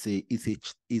 It's a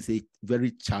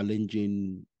very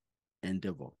challenging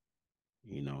endeavor,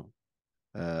 you know.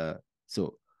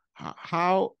 So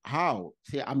how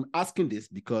see, I'm asking this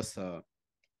because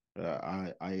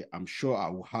I'm sure I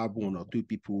will have one or two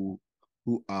people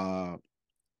who are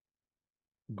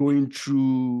going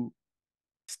through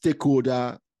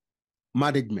stakeholder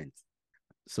management.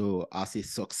 So as a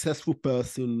successful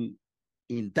person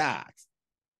in that,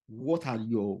 what are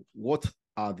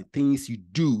the things you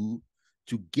do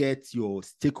to get your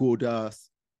stakeholders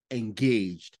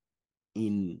engaged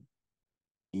in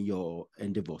your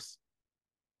endeavors?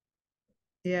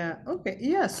 Yeah, okay.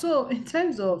 Yeah, so in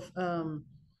terms of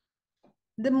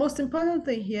the most important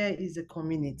thing here is the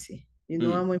community.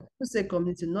 And when people say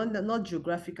community, not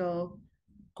geographical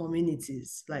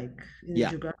communities, like in a Yeah.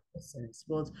 geographical sense,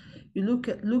 but you look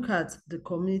at the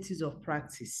communities of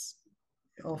practice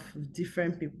of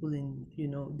different people in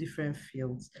different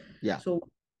fields. Yeah. So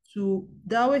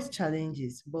there are always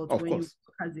challenges, but Of when you course.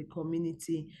 look at the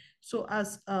community, so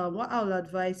as what I would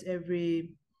advise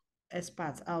every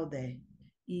expert out there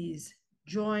is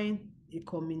join a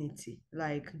community,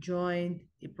 like join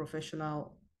a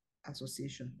professional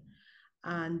association,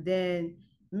 and then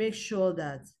make sure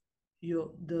that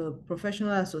the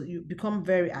professional, so you become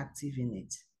very active in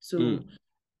it. So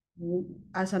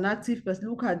as an active person,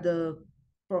 look at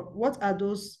what are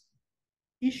those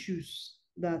issues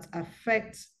that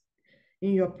affect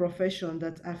in your profession,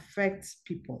 that affect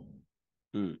people.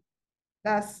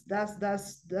 That's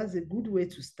a good way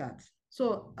to start.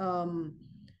 So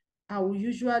I will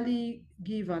usually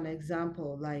give an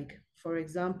example, like for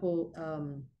example,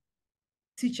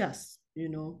 teachers.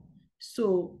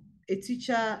 So a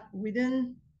teacher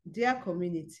within their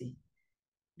community,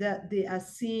 that they are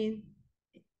seeing,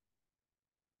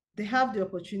 they have the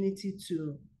opportunity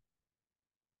to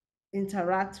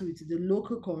interact with the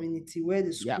local community where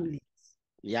the Yeah. school is.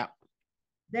 Yeah.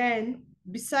 Then,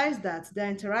 besides that, they're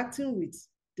interacting with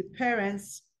the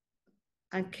parents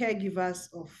and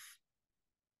caregivers of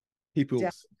their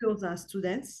Peoples. pupils and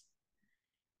students,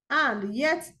 and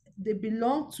yet they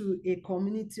belong to a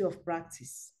community of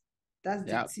practice. That's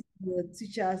Yeah. the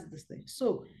teachers, the thing.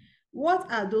 So,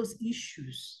 what are those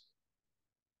issues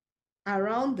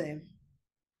around them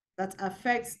that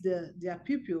affects their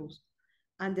pupils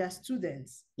and their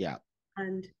students, Yeah.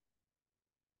 and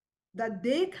that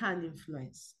they can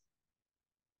influence?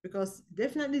 Because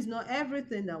definitely it's not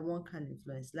everything that one can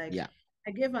influence. Like Yeah.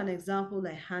 I gave an example,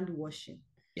 like hand washing.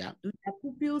 Yeah. Do their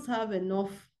pupils have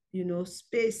enough,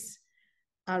 space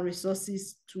and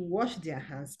resources to wash their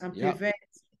hands and Yeah. prevent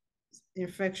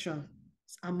infection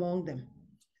among them?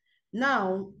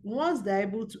 Now, once they're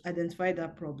able to identify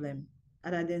that problem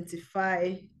and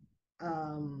identify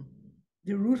um,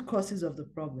 the root causes of the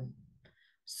problem,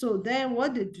 so then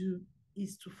what they do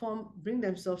is to bring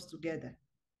themselves together,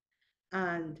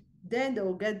 and then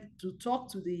they'll get to talk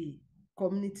to the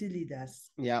community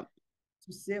leaders Yeah.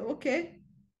 to say, okay,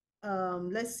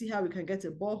 let's see how we can get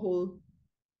a borehole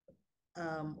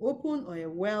open, or a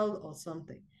well or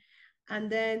something.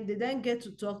 And then they then get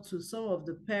to talk to some of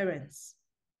the parents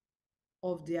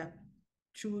of their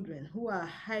children who are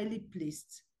highly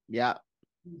placed Yeah.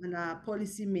 and are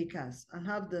policy makers and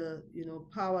have the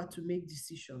power to make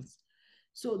decisions.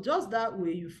 So just that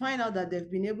way, you find out that they've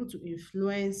been able to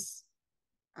influence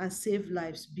and save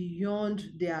lives beyond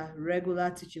their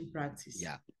regular teaching practice.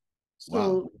 Yeah.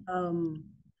 Wow. So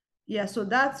yeah, so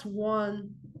that's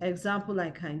one example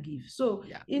I can give. So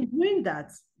Yeah. in doing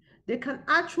that, they can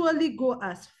actually go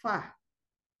as far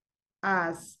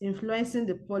as influencing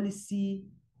the policy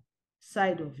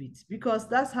side of it, because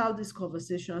that's how this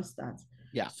conversation starts.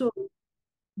 Yeah. So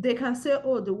they can say,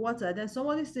 oh, the water, then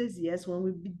somebody says yes when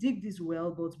we dig this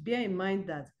well, but bear in mind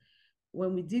that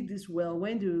when we dig this well,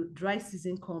 when the dry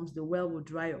season comes, the well will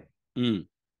dry up. We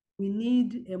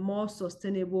need a more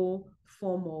sustainable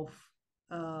form of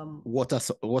water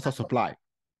supply.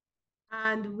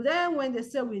 And then when they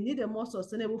say we need a more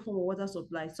sustainable form of water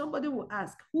supply, somebody will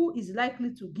ask, who is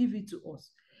likely to give it to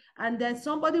us? And then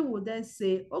somebody will then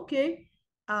say, okay,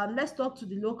 let's talk to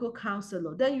the local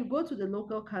councillor. Then you go to the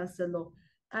local councillor,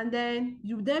 and then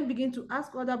you then begin to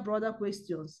ask other broader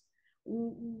questions.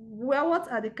 What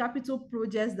are the capital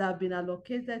projects that have been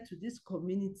allocated to this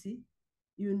community?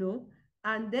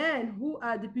 And then who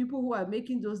are the people who are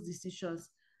making those decisions?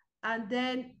 And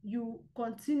then you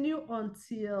continue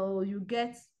until you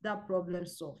get that problem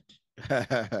solved. It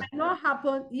might not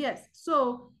happen, yes.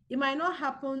 So it might not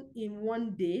happen in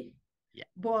one day, yeah,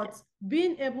 but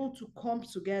being able to come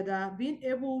together, being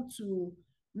able to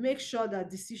make sure that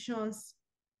decisions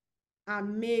are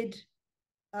made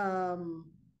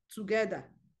together.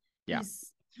 Yeah.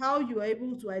 Is how you are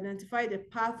able to identify the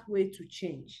pathway to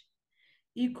change.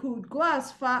 It could go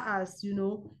as far as,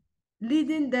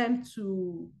 leading them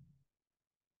to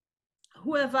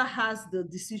whoever has the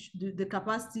decision, the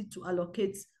capacity to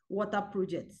allocate water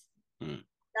projects,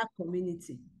 that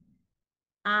community.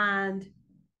 And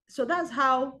so that's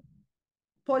how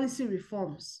policy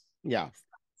reforms. Yeah.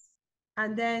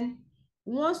 And then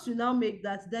once you now make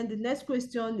that, then the next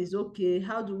question is, okay,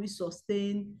 how do we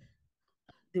sustain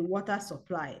the water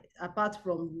supply? Apart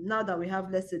from now that we have,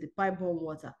 let's say, the pipe-borne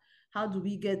water, how do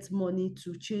we get money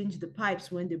to change the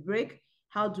pipes when they break?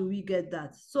 How do we get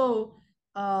that? So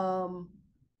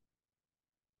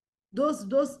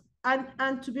those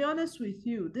and to be honest with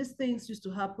you, these things used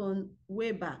to happen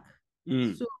way back.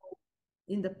 So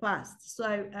in the past. So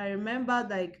I remember,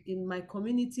 like, in my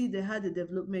community, they had a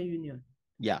development union.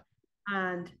 Yeah.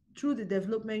 And through the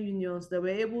development unions, they were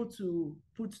able to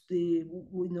put the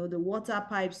water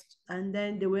pipes, and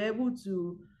then they were able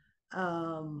to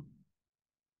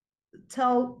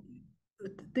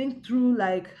think through,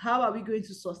 like, how are we going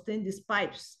to sustain these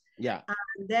pipes? Yeah.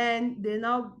 And then they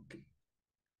now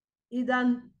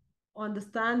either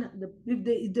understand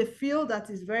if they feel that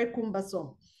it's very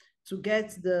cumbersome to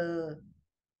get the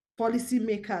policy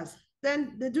makers,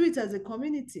 then they do it as a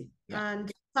community. Yeah.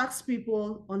 And tax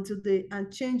people until they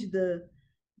change the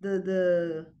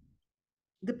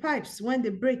pipes when they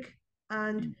break.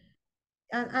 And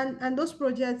those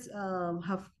projects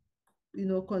have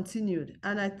continued.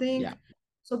 And I think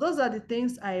so those are the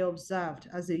things I observed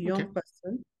as a young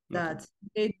person that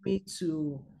made me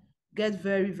to get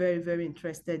very, very, very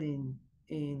interested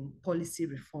in policy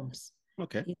reforms.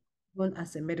 Even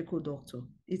as a medical doctor.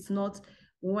 It's not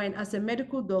when, as a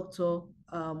medical doctor,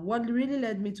 what really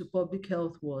led me to public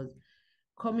health was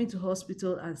coming to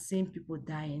hospital and seeing people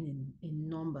dying in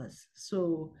numbers.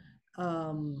 So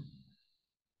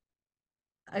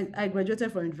I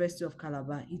graduated from University of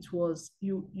Calabar. It was,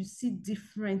 you see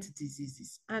different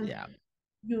diseases, and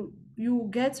you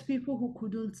get people who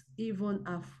couldn't even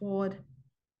afford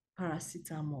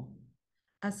paracetamol.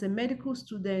 As a medical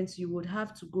student, you would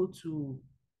have to go to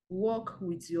work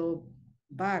with your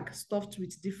bag stuffed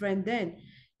with different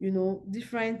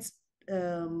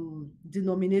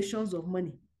denominations of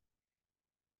money,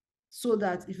 so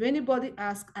that if anybody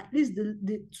asks, at least to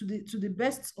the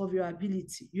best of your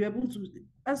ability, you're able to.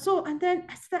 And then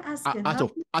I start asking, out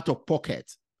of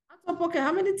pocket. Out of pocket,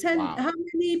 how many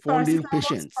funding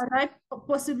patients can I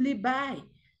possibly buy?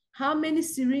 How many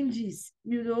syringes?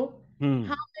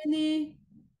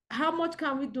 How much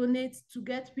can we donate to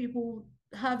get people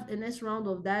have a next round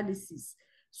of dialysis?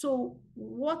 So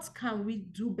what can we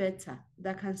do better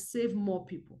that can save more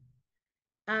people?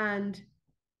 And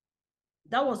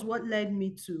that was what led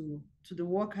me to the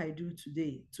work I do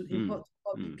today, to import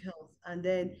public health. And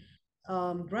then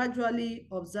gradually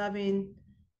observing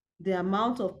the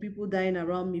amount of people dying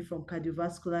around me from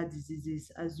cardiovascular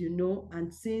diseases, as you know,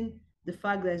 and seeing the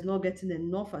fact that it's not getting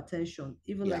enough attention,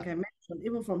 even like I mentioned,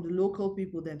 even from the local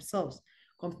people themselves,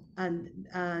 and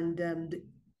the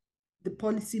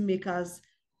policymakers.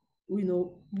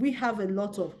 We have a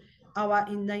lot of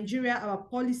in Nigeria, our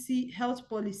health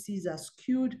policies are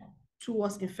skewed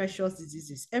towards infectious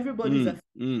diseases. Everybody's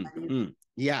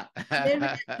yeah.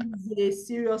 Malaria is a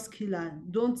serious killer.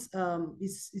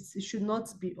 It should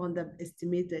not be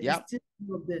underestimated. It's still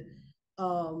one of the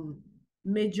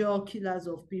major killers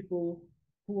of people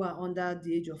who are under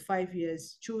the age of 5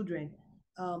 years, children.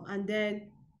 And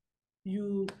then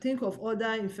you think of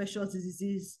other infectious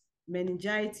diseases,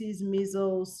 meningitis,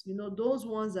 measles, those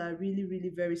ones are really, really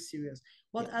very serious.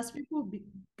 But as people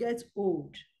get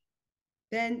old,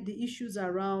 then the issues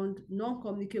around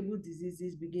non-communicable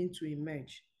diseases begin to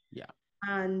emerge.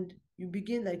 And you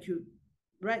begin, like you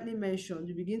rightly mentioned,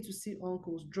 you begin to see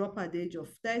uncles drop at the age of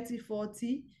 30,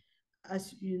 40,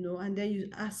 as you know, and then you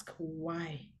ask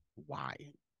why.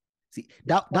 See,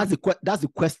 that's the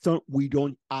question we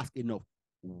don't ask enough.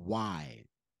 Why?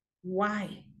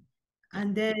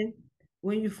 And then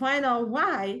when you find out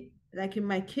why, like in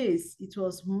my case, it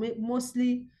was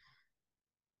mostly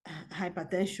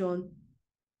hypertension,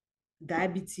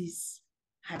 diabetes.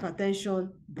 I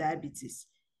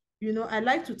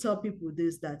like to tell people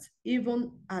this, that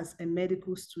even as a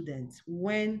medical student,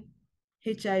 when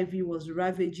HIV was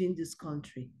ravaging this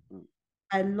country,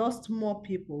 I lost more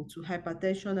people to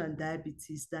hypertension and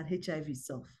diabetes than HIV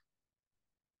itself.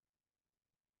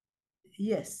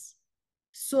 Yes.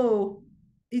 So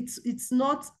it's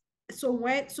not, so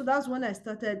that's when I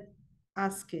started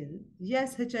asking,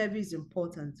 yes, HIV is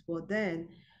important, but then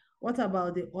What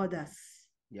about the others?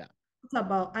 Yeah. What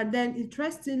about, and then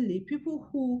interestingly, people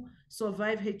who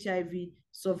survive HIV,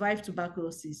 survive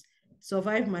tuberculosis,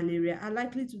 survive malaria are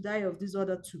likely to die of these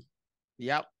other two.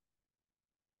 Yep.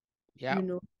 Yeah. You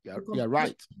know, You're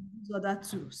right. These other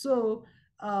two. So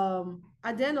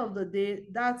at the end of the day,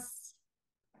 that's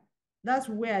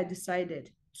where I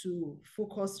decided to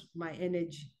focus my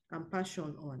energy and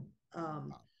passion on.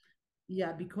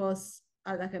 Yeah, because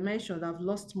like I mentioned, I've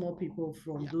lost more people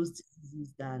from those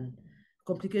diseases than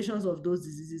complications of those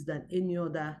diseases than any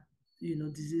other,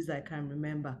 disease I can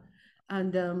remember.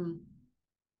 And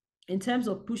in terms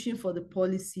of pushing for the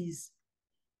policies,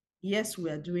 yes, we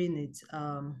are doing it,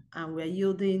 and we're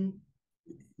yielding,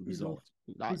 Result.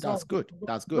 That's results. good.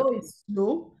 That's good. Though it's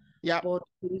slow, Yeah. but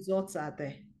the results are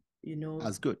there,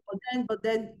 That's good. But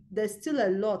then there's still a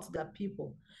lot that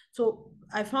people. So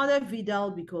I founded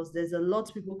Viedial because there's a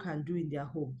lot people can do in their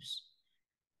homes.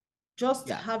 Just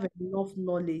have enough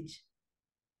knowledge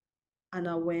and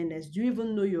awareness. Do you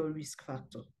even know your risk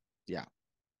factor? Yeah.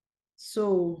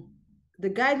 So the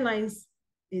guidelines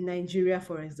in Nigeria,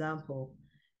 for example,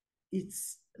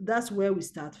 that's where we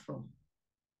start from.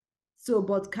 So,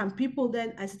 but can people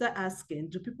then, I start asking,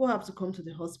 do people have to come to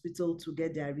the hospital to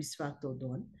get their risk factor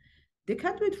done? They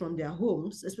can do it from their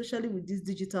homes, especially with these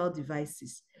digital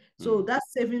devices. So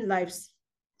that's saving lives.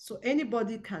 So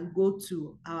anybody can go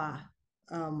to our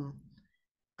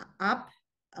app,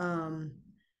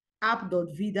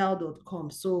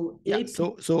 app.viedial.com. So yeah.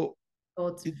 So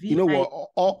you know what?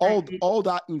 All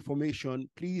that information,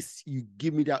 please, you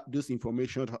give me those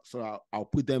information, so I'll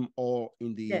put them all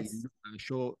in the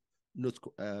show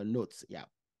notes. Yeah.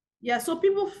 Yeah. So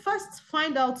people first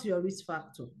find out your risk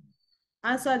factor,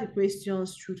 answer the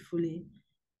questions truthfully.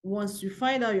 Once you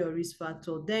find out your risk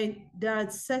factor, then there are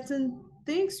certain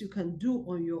things you can do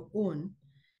on your own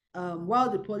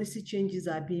while the policy changes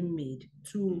are being made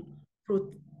to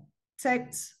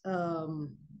protect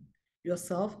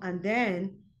yourself and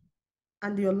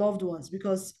your loved ones,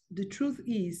 because the truth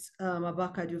is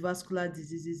about cardiovascular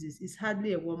diseases is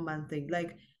hardly a one-man thing.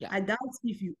 Like, I doubt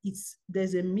if you eat,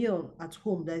 there's a meal at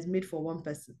home that is made for one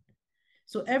person.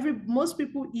 So most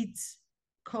people eat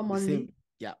commonly.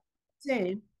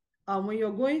 Same. When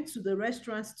you're going to the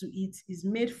restaurants to eat, is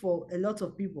made for a lot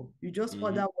of people. You just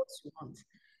order what you want.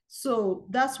 So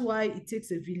that's why it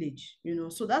takes a village,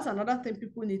 So that's another thing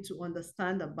people need to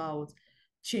understand about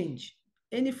change,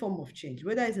 any form of change,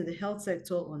 whether it's in the health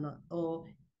sector or not, or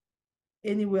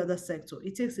any other sector.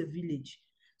 It takes a village.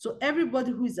 So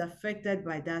everybody who is affected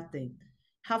by that thing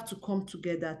have to come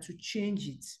together to change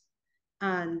it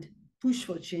and push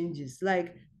for changes.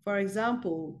 Like, for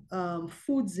example,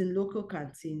 foods in local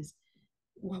canteens,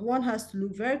 one has to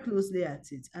look very closely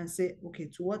at it and say, okay,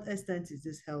 to what extent is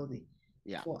this healthy?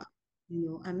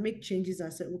 And make changes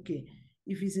and say, okay,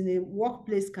 if it's in a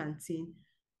workplace canteen,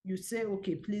 you say,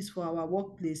 okay, please, for our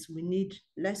workplace, we need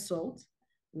less salt,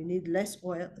 we need less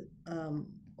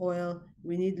oil,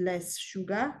 we need less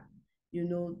sugar,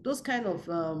 those kind of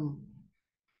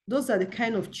those are the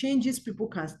kind of changes people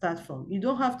can start from. You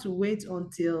don't have to wait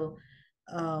until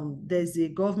there's a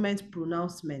government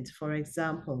pronouncement, for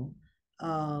example,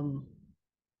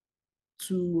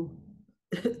 to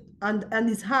and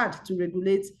it's hard to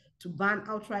regulate, to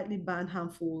outrightly ban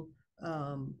harmful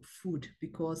food,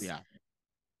 because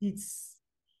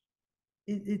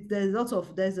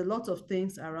there's a lot of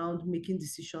things around making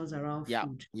decisions around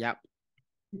food. There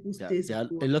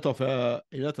are a lot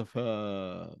of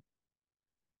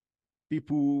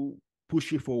people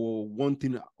pushing for one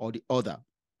thing or the other,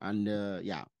 and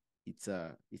it's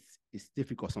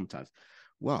difficult sometimes.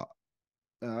 Well,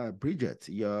 Bridget,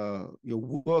 your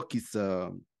work is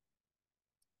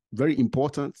very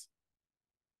important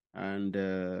and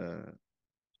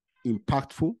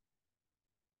impactful.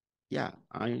 Yeah,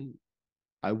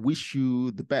 I wish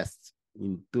you the best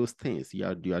in those things. You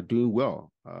are doing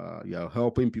well. You are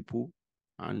helping people,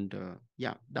 and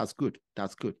that's good.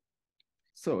 That's good.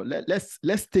 So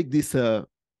let's take this a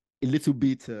little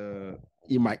bit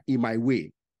in my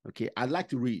way. Okay, I like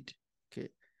to read. Okay,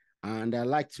 and I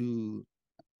like to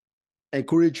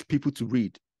encourage people to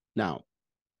read. Now,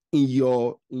 in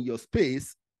your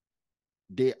space,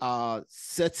 there are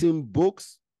certain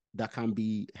books that can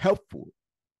be helpful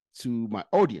to my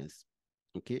audience.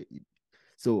 Okay,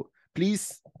 so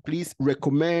please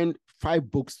recommend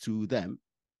 5 books to them,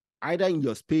 either in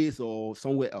your space or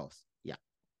somewhere else. Yeah.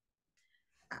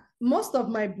 Most of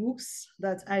my books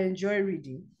that I enjoy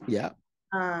reading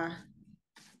are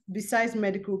besides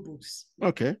medical books.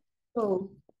 Okay. So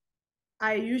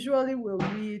I usually will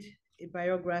read a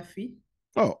biography.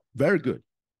 Oh, very good.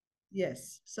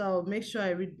 Yes. So make sure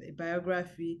I read a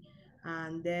biography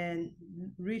and then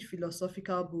read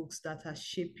philosophical books that are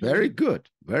Very shaping good.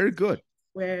 Very good.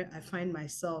 where I find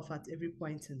myself at every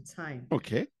point in time.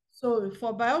 Okay. So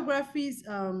for biographies,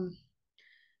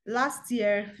 last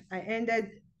year I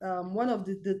ended one of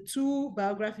the two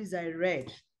biographies I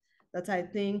read that I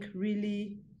think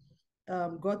really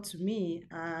got to me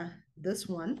this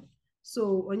one.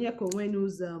 So Onyeka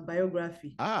Onwenu's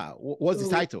biography. What's the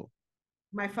So title?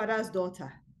 My Father's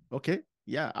Daughter. Okay.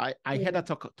 Yeah, I heard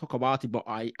So, her talk about it, but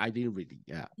I didn't really.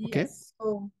 Yeah. Okay. yes.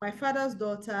 So My Father's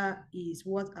Daughter is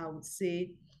what I would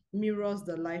say mirrors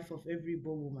the life of every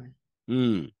Igbo woman.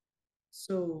 Mm.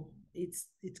 So it's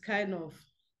kind of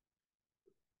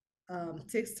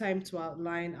takes time to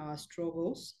outline our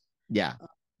struggles, Yeah.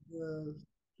 the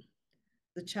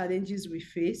the challenges we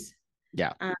face,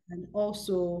 Yeah. and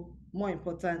also more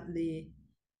importantly,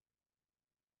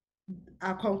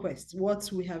 our conquest, what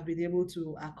we have been able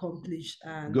to accomplish,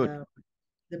 and Good.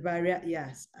 the barrier,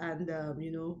 yes, and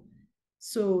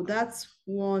so that's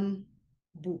one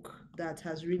book that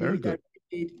has Very really good.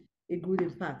 made a good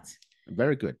impact.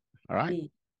 Very good. All right.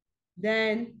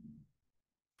 Then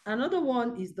another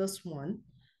one is this one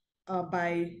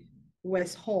by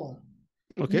Wes Hall.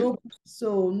 Okay. No,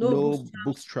 so no No bootstraps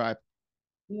bootstrap.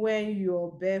 when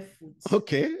you're barefoot.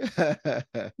 Okay.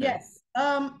 Yes.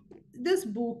 This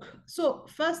book. So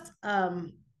first,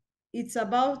 it's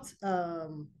about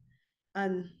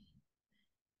an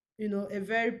a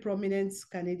very prominent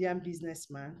Canadian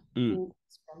businessman Mm. who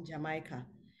is from Jamaica.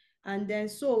 And then,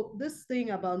 so this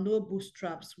thing about no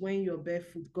bootstraps when you're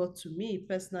barefoot got to me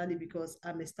personally because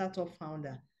I'm a startup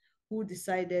founder who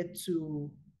decided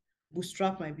to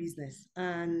bootstrap my business.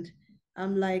 And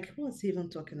I'm like, what's he even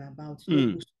talking about? No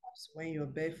Mm. bootstraps when you're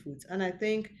barefoot. And I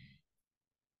think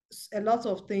a lot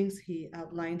of things he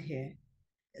outlined here,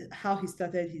 how he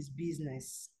started his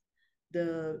business,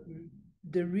 the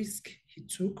the risk he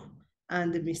took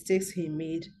and the mistakes he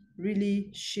made really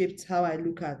shaped how I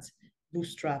look at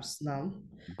bootstraps now.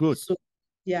 Good. So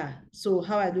yeah, so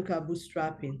how I look at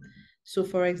bootstrapping. So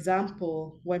for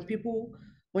example,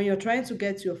 when you're trying to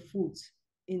get your foot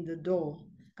in the door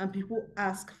and people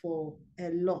ask for a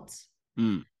lot,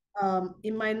 Mm.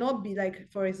 it might not be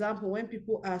like, for example, when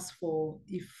people ask for,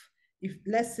 if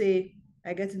let's say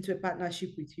I get into a partnership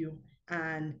with you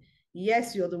and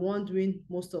yes, you're the one doing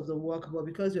most of the work, but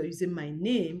because you're using my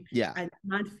name, Yeah. I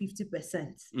demand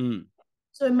 50%. Mm.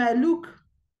 So it might look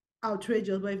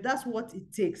outrageous, but if that's what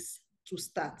it takes to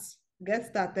start, get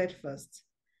started first.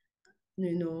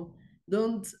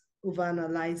 Don't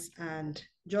overanalyze and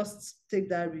just take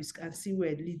that risk and see where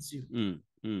it leads you.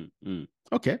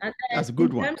 Okay, And that's then a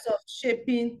good in one. terms of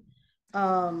shaping,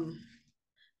 um,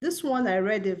 this one I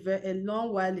read a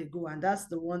long while ago, and that's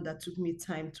the one that took me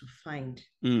time to find.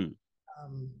 Mm.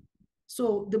 Um,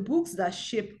 so the books that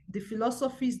shape the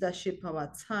philosophies that shape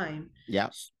our time. Yeah.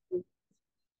 So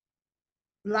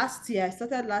I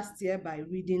started last year by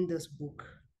reading this book.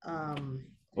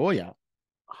 Oh yeah,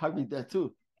 I have it there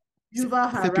too. Yuval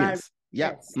Harari. Sapiens.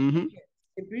 Yeah. Yes. Mm-hmm. Yes.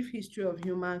 A Brief History of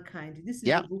Humankind. This is a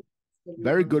Yeah. book for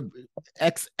Very everyone.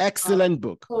 good. Excellent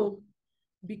book. So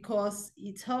because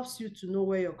it helps you to know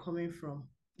where you're coming from, where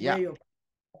Yeah. you're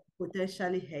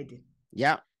potentially heading.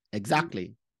 Yeah.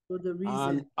 Exactly. So the reason.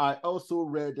 And I also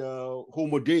read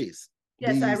Homo Deus,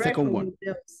 Yes, I the read second one. Homo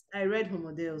Deus. I read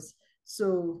Homo Deus.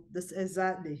 So this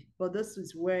exactly, but this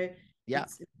is where Yeah.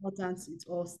 it's important. It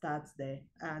all starts there,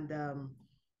 and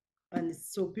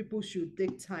so people should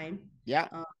take time, Yeah.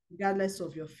 regardless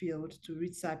of your field, to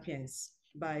read *Sapiens*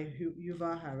 by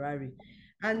Yuval Harari.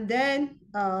 And then,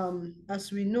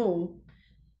 as we know,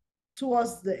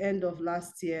 towards the end of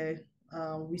last year,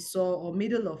 we saw, or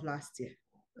middle of last year,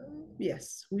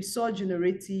 yes, we saw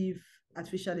generative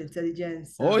artificial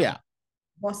intelligence Oh yeah.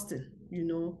 busting,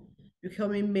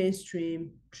 becoming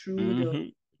mainstream through the Mm-hmm.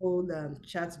 whole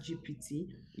chat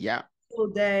GPT. Yeah. So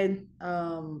then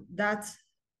that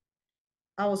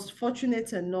I was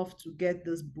fortunate enough to get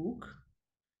this book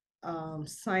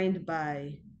signed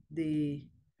by the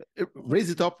Raise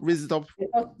it up. Raise it up.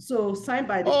 so signed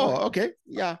by the Oh, author, okay.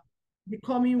 Yeah.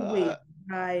 Becoming Uh, Wave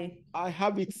by I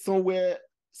have it somewhere.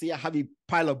 See, I have a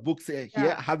pile of books here.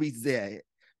 yeah, I have it there.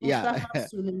 Yeah. Mustafa Yeah.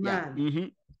 Suleiman. Mm-hmm.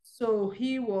 So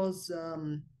he was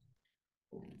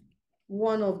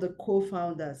one of the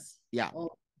co-founders Yeah. of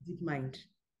DeepMind.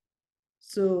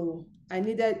 So I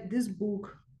needed this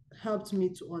book helped me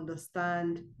to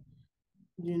understand,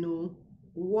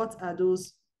 what are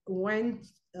those when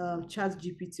Chat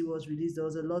GPT was released, there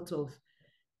was a lot of,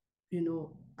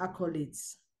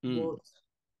 accolades, Mm. but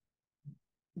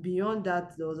beyond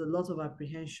that, there was a lot of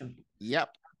apprehension.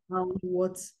 Yep.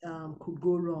 what could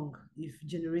go wrong if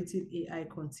generative AI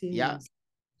continues. Yeah.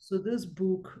 So this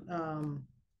book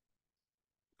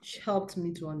helped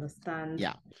me to understand.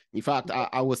 Yeah. In fact,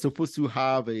 I was supposed to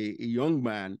have a young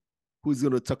man who's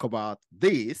going to talk about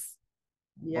this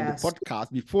on the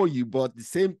podcast before you, but the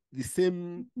same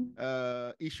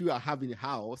issue I have in the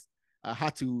house, I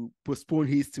had to postpone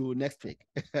his to next week.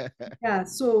 Yeah.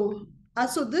 So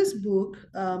this book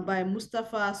by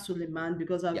Mustafa Suleiman,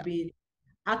 because I've been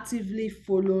actively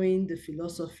following the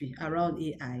philosophy around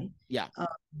AI. Yeah.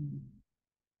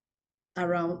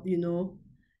 Around,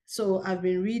 so I've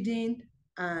been reading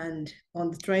and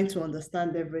trying to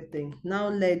understand everything. Now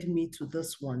led me to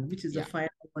this one, which is the final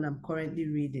one I'm currently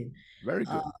reading. Very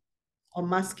good.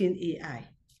 Unmasking AI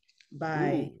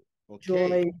by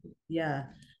okay.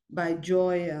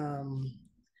 Joy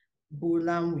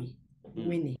Bolanwi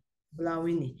Winnie.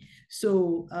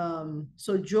 So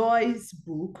Joy's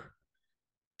book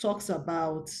talks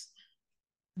about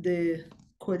the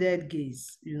coded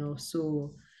gaze,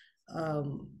 so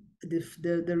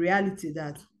the reality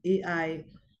that AI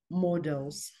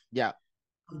models have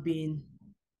been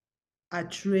are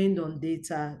trained on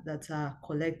data that are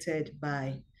collected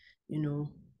by,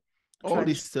 all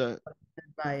this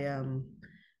by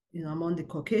among the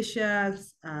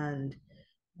Caucasians, and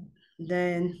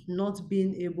then not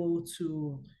being able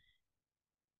to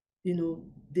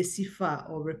decipher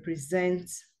or represent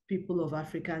people of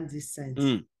African descent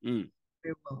very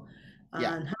well.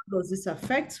 And how does this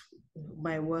affect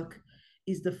my work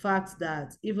is the fact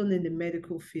that even in the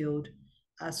medical field,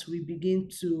 as we begin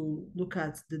to look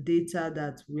at the data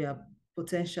that we are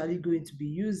potentially going to be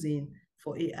using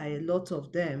for AI, a lot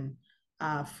of them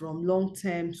are from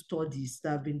long-term studies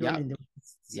that have been done in the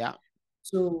West. Yeah.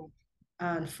 So,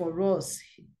 and for us,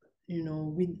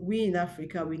 we in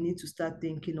Africa, we need to start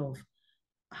thinking of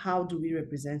how do we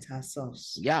represent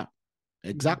ourselves? Yeah,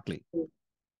 exactly.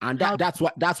 And that's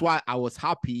why I was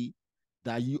happy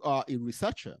that you are a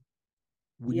researcher.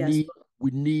 We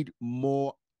need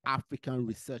more African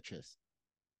researchers.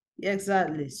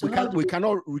 Exactly. So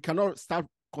we cannot start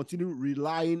continue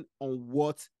relying on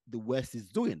what the West is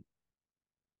doing,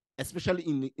 especially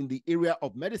in the area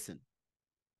of medicine.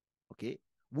 Okay,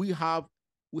 we have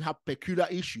peculiar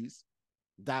issues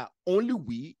that only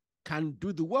we can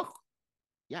do the work.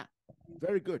 Yeah,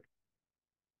 very good.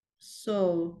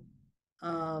 So,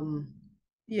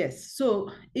 yes. So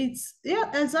it's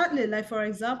exactly, like for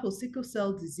example, sickle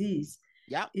cell disease.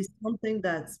 Yeah, is something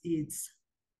that it's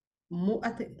more.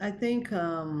 I think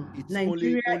it's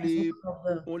Nigeria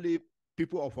only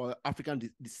people of African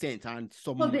descent and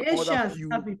some the Asians other few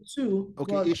have it too.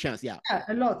 Okay, Asians, yeah,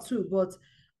 a lot too.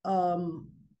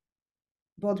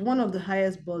 But one of the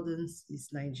highest burdens is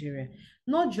Nigeria.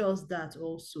 Not just that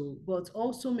also, but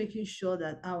also making sure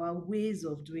that our ways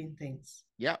of doing things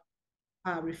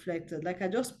are reflected. Like I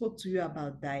just spoke to you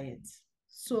about diet.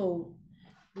 So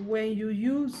when you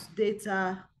use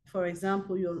data, for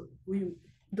example,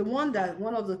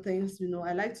 one of the things,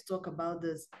 I like to talk about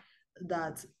this,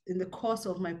 that in the course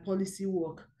of my policy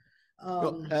work.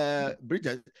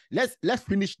 Bridget, let's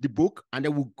finish the book and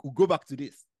then we'll go back to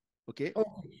this. Okay.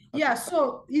 Yeah,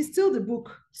 so it's still the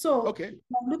book. So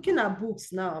I'm looking at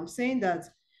books now. I'm saying that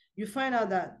you find out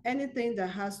that anything that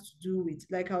has to do with,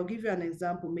 like I'll give you an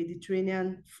example,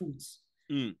 Mediterranean foods.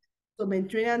 So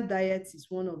Mediterranean diet is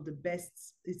one of the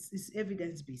best. It's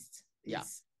evidence-based.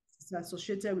 It's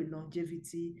associated with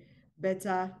longevity,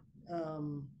 better,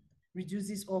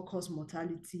 reduces all-cause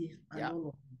mortality and all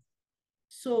of that.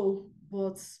 So,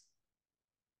 but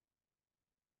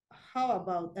how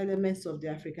about elements of the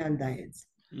African diet?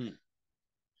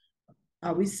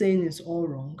 Are we saying it's all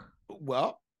wrong?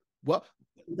 Well,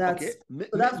 okay,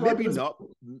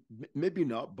 maybe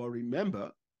not. But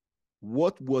remember,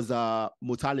 what was our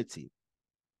mortality?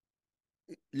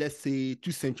 Let's say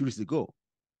 2 centuries ago.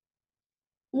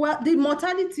 Well, the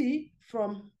mortality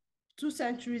from 2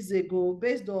 centuries ago,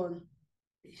 based on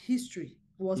history,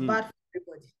 was bad for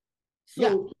everybody.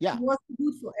 So it wasn't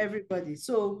good for everybody.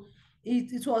 So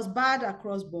it was bad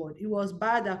across board. It was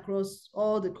bad across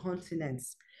all the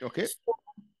continents. Okay. So,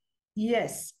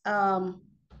 yes.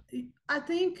 I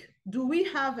think, do we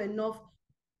have enough?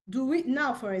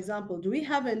 Now, for example, do we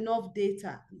have enough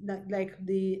data, like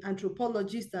the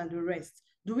anthropologists and the rest?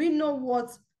 Do we know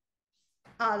what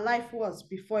our life was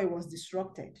before it was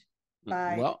disrupted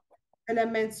by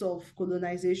elements of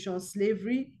colonization,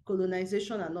 slavery,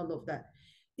 colonization, and all of that?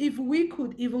 If we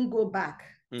could even go back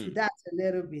to that a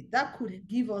little bit, that could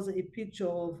give us a picture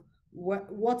of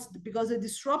because the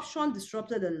disruption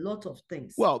disrupted a lot of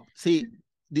things. Well, see,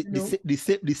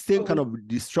 the same kind of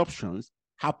disruptions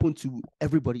happen to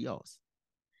everybody else.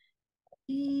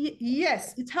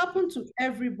 Yes, it happened to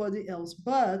everybody else,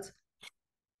 but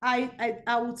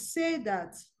I would say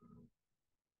that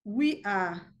we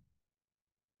are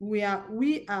we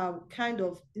are kind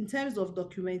of, in terms of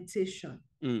documentation,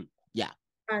 Yeah.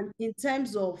 and in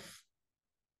terms of,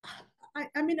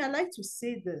 I mean, I like to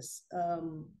say this.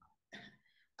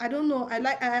 I don't know.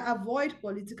 I avoid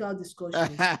political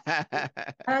discussions.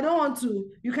 I don't want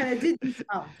to, you can edit this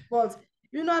out. But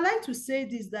I like to say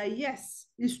this, that yes,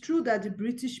 it's true that the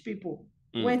British people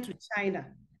went to China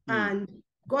and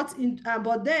got in,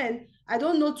 but then I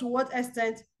don't know to what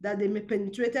extent that they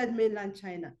penetrated mainland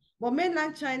China. But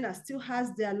mainland China still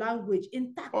has their language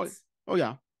intact. Oh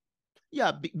yeah.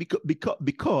 Yeah,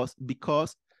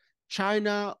 because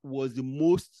China was the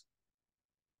most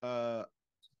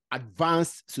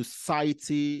advanced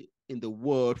society in the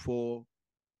world for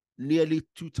nearly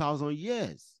 2,000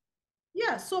 years.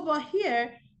 Yeah, so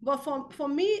but for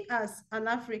me as an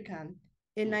African,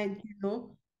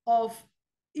 of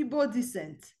Igbo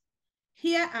descent,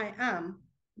 here I am,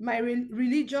 my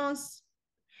religions,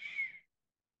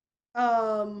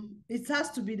 it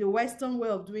has to be the Western way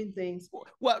of doing things.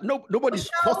 Well, nobody's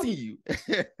forcing you.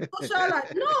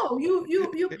 No,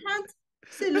 you can't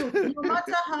say, look,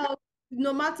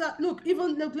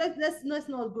 even look, let's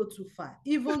not go too far.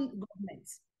 Even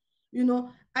governments,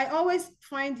 I always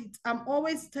find it, I'm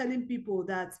always telling people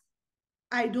that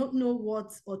I don't know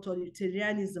what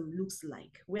authoritarianism looks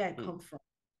like where I come from,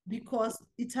 because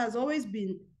it has always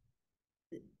been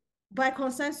by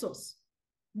consensus.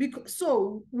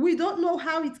 So we don't know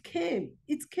how it came.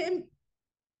 It came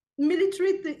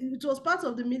military, it was part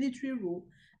of the military rule.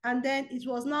 And then it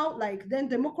was now like, then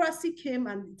democracy came,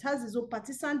 and it has its own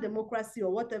partisan democracy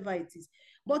or whatever it is.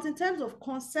 But in terms of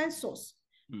consensus,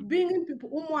 bringing people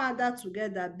umuada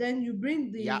together, then you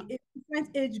bring the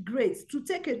different age grades to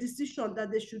take a decision that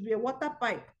there should be a water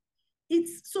pipe.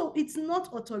 It's not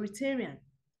authoritarian.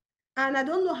 And I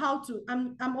don't know how to,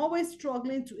 I'm always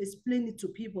struggling to explain it to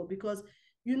people, because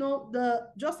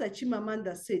just like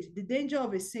Chimamanda said, the danger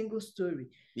of a single story.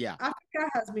 Yeah. Africa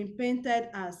has been painted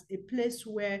as a place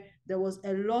where there was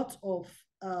a lot of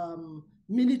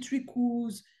military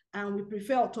coups, and we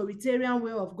prefer authoritarian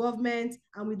way of government,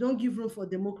 and we don't give room for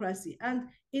democracy. And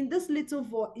in this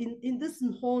in this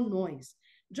whole noise,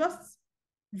 just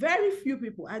very few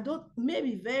people,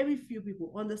 very few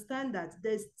people understand that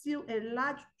there's still a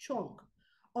large chunk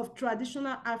of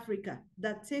traditional Africa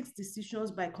that takes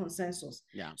decisions by consensus.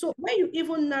 Yeah. So when you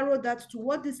even narrow that to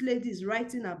what this lady is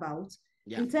writing about,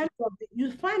 in terms of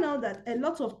you find out that a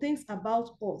lot of things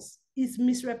about us is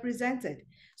misrepresented.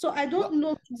 So I don't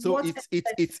know so what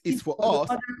it's for us,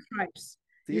 the other tribes,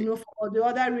 for the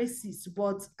other races,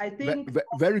 but I think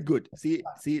very good. See,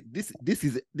 this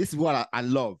is what I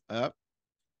love.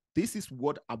 This is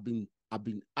what I've been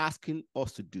asking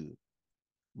us to do.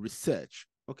 Research.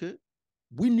 Okay,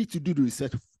 we need to do the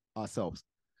research ourselves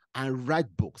and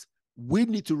write books. We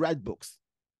need to write books.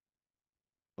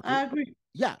 Okay? I agree.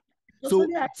 Yeah. So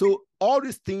all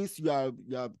these things you are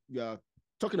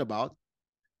talking about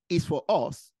is for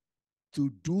us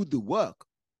to do the work,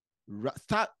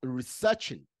 start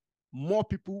researching. More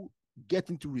people get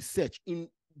into research in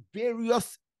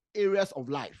various areas of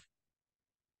life,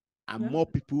 and more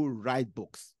people write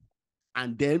books,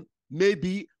 and then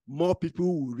maybe more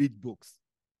people will read books.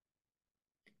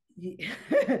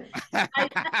 Again,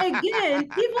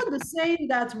 even the saying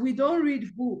that we don't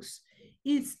read books,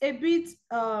 it's a bit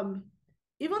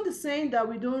even the saying that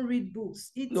we don't read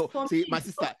books, it's my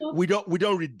sister, we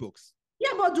don't read books.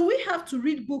 Yeah, but do we have to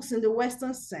read books in the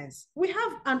Western sense? We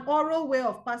have an oral way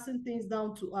of passing things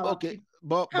down to our people.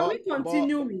 But can we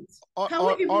continue it?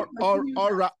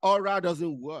 Oral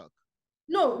doesn't work.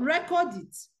 No, record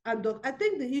it. And I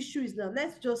think the issue is that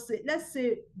let's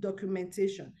say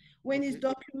documentation. When it's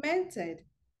documented,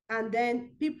 and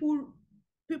then people,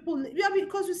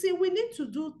 because you see, we need to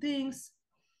do things.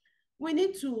 We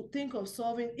need to think of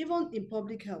solving, even in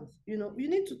public health, you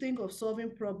need to think of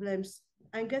solving problems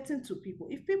and getting to people.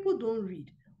 If people don't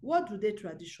read, what do they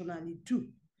traditionally do?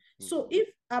 So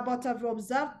I've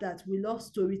observed that we love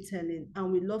storytelling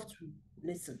and we love to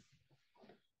listen.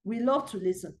 We love to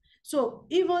listen. So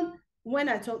even when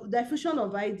I talk diffusion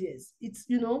of ideas, it's,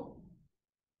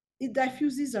 it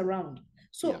diffuses around.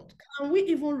 So can we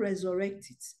even resurrect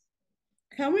it?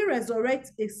 Can we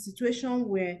resurrect a situation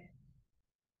where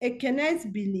a Kenneth's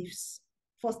beliefs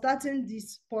for starting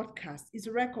this podcast is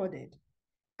recorded,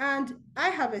 and I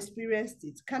have experienced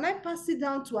it? Can I pass it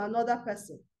down to another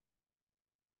person?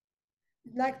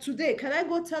 Like today, can I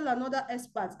go tell another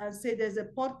expert and say there's a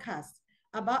podcast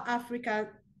about African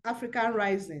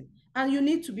rising, and you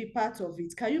need to be part of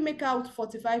it. Can you make out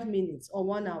 45 minutes or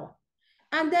 1 hour?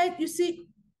 And then you see,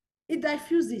 it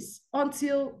diffuses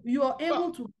until you are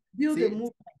able to build a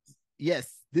movement.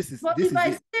 Yes, this is But this if is I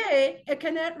it. say,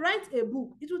 can I write a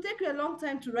book? It will take you a long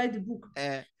time to write the book.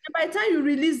 And by the time you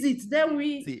release it, then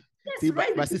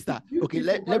my sister. Okay,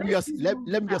 let me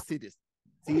just say this.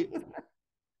 See,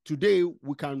 today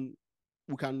we can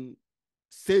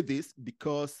say this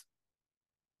because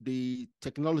the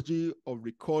technology of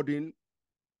recording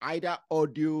either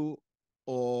audio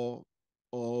or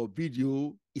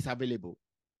video is available.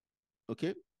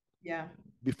 Okay. Yeah.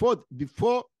 Before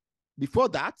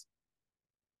that,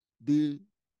 the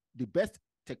best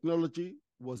technology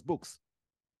was books.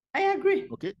 I agree.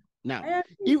 Okay. Now,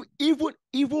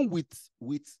 even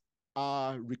with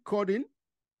recording,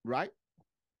 right?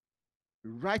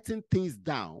 Writing things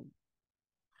down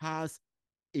has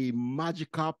a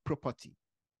magical property.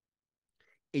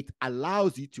 It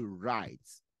allows you to write,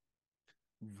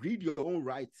 read your own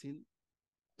writing,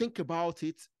 think about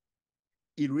it,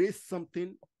 erase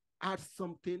something, add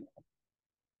something,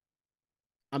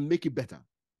 and make it better.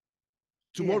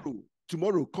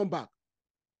 Tomorrow, come back.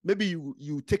 Maybe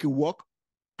you take a walk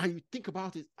and you think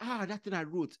about it. That thing I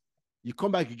wrote. You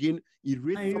come back again,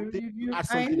 erase something, add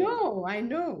something. I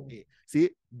know. Okay.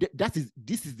 See,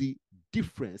 this is the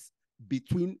difference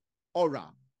between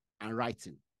oral and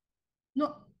writing.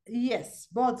 No, yes,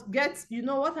 but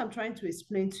what I'm trying to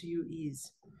explain to you is,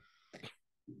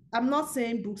 I'm not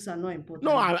saying books are not important.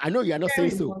 No, I know you are not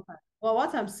saying so. But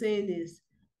what I'm saying is,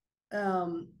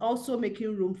 also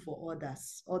making room for other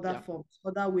forms,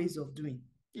 other ways of doing,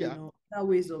 other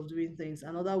ways of doing things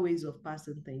and other ways of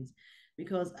passing things.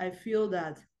 Because I feel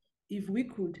that if we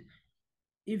could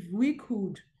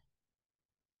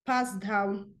pass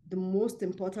down the most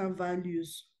important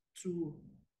values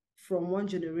from one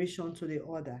generation to the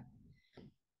other,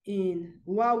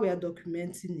 while we are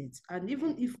documenting it, and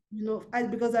even if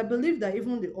because I believe that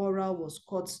even the oral was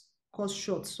cut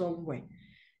short somewhere,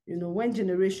 when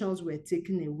generations were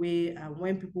taken away and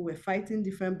when people were fighting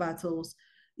different battles,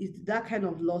 that kind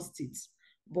of lost it.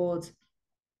 But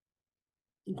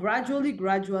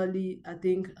gradually, I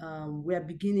think we're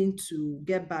beginning to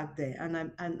get back there, and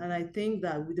I think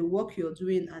that with the work you're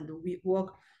doing and the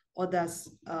work others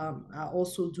are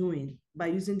also doing by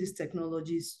using these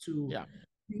technologies to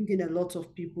bring in a lot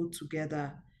of people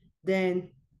together, then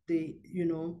the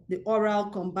oral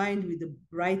combined with the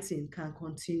writing can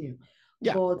continue.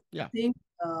 But I think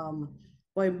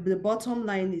but the bottom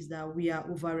line is that we are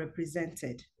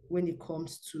overrepresented when it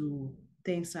comes to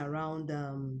things around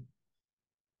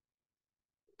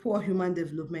poor human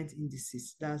development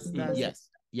indices. Yes.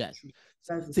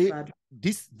 That's the See, sad.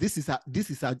 This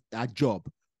is our job.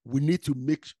 We need to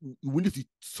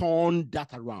turn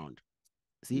that around.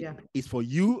 See, it's for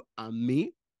you and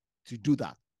me to do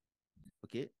that.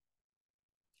 Okay.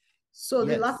 So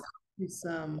the last is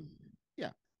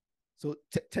So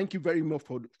thank you very much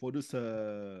for those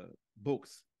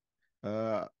books.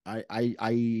 I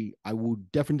will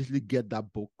definitely get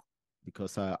that book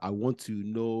because I want to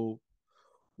know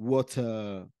what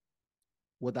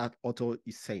that author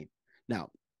is saying.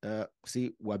 Now,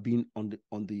 see, we're being on the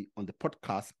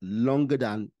podcast longer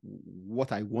than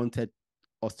what I wanted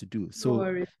us to do. So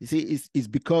you see, it's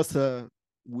because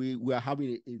we are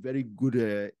having a very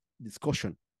good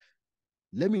discussion.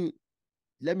 Let me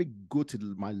go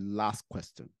to my last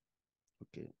question.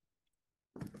 Okay.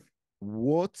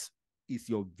 What is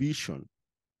your vision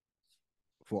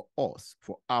for us,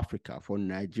 for Africa, for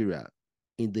Nigeria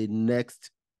in the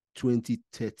next 20,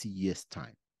 30 years'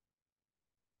 time?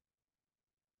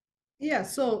 Yeah,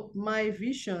 so my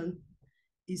vision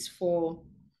is for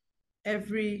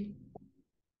every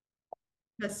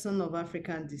person of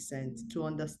African descent to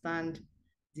understand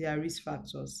their risk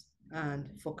factors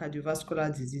and for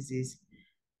cardiovascular diseases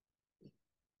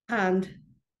and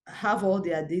have all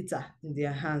their data in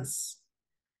their hands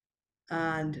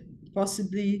and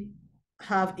possibly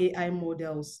have AI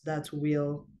models that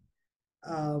will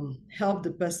help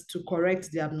the person to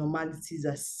correct the abnormalities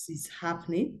as is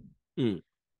happening,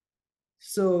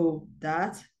 so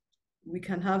that we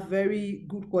can have very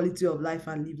good quality of life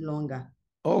and live longer.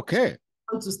 Okay.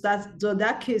 To start, so in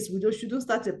that case, shouldn't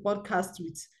start a podcast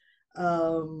with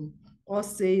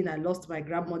us saying I lost my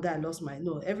grandmother, I lost my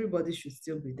no. Everybody should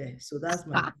still be there. So that's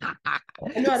my.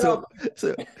 So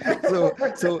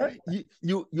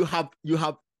you have.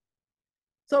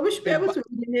 So we should be able to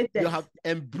eliminate that. You have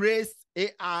embraced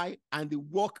AI and the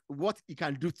work, what it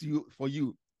can do to you for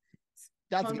you.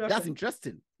 That's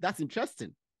interesting. That's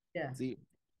interesting. Yeah. See,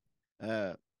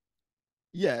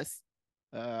 yes,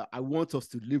 I want us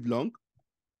to live long,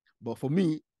 but for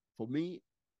me, for me,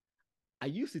 I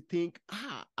used to think,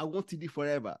 I want to live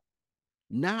forever.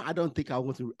 Now I don't think I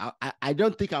want to. I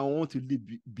don't think I want to live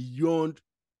beyond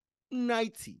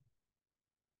 90.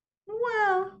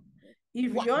 Well,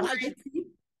 if Why? you're Why 90,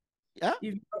 yeah?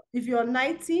 if you're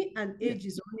 90 and Yeah. age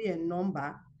is only a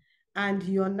number, and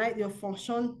your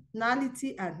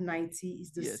functionality at 90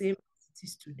 is the Yes. same as it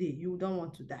is today, you don't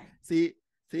want to die. See,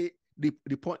 the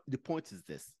point is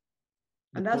this.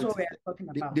 And that's what we're talking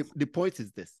about. The point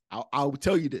is this. I'll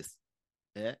tell you this.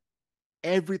 Yeah?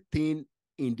 Everything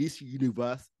in this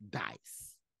universe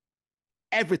dies.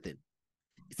 Everything.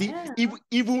 See,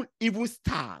 even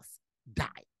stars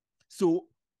die. So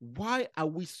why are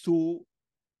we so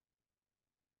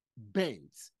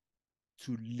bent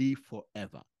to live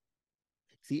forever?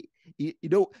 See,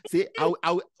 see, I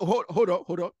hold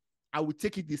on. I will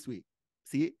take it this way.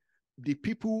 See, the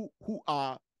people who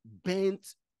are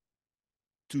bent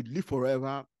to live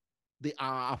forever, they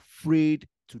are afraid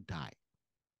to die.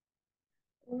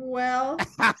 Well,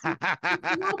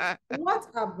 what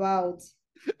about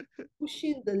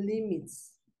pushing the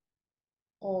limits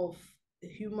of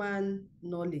human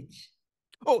knowledge?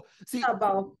 Oh, see,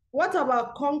 what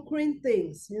about conquering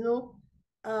things?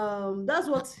 That's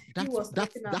what he was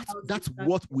talking about. That's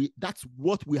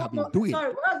what we have been doing.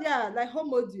 Sorry, well, yeah, like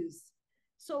Homo Deus.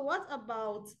 So what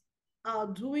about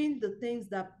doing the things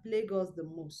that plague us the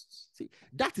most? See,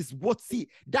 that is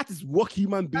what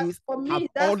human beings have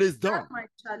always done. That's my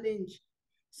challenge.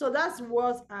 So that's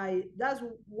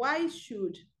why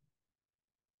should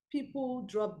people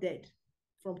drop dead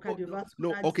from cardiovascular?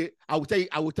 No, okay. I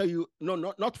will tell you,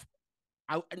 no,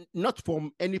 not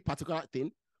from any particular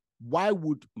thing. Why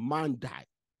would man die?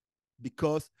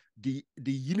 Because the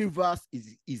universe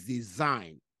is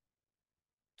designed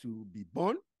to be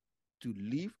born, to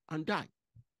live and die.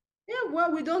 Yeah,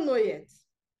 well, we don't know yet.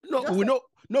 No, we know.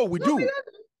 No, we do.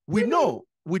 We know.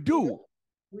 We do.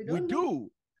 We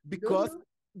do. Because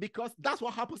that's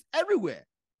what happens everywhere.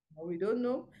 We don't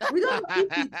know. We don't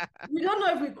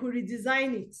know if we could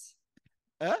redesign it.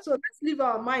 So let's leave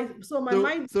our mind. So my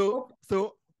mind. So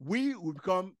we will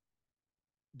become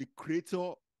the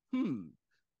creator.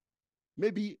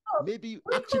 Maybe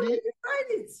actually redesign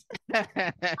it. And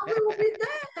we will be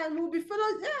there and we'll be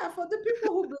fellows. Yeah, for the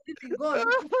people who believe in God.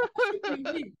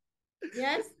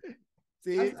 Yes.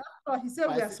 See, he said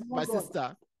we are small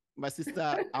my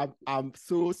sister, I'm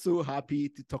so happy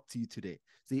to talk to you today.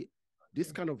 See,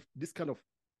 this kind of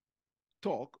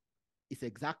talk is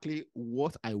exactly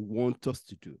what I want us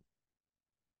to do.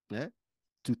 Yeah?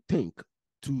 To think,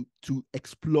 to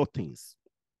explore things.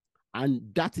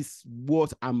 And that is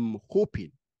what I'm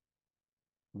hoping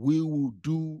we will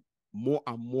do more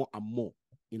and more and more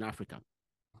in Africa,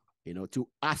 to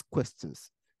ask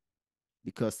questions.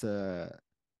 Because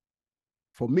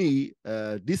for me,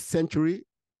 this century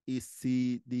is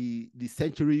the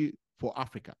century for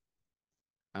Africa.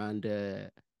 And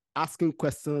asking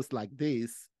questions like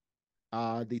this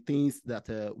are the things that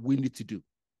we need to do.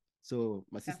 So,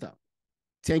 my sister,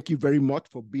 thank you very much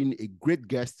for being a great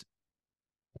guest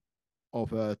of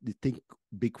the Think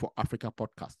Big for Africa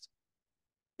podcast.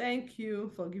 Thank you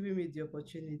for giving me the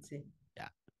opportunity. Yeah.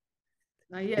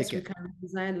 Now, yes, we can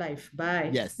design life. Bye.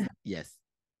 Yes.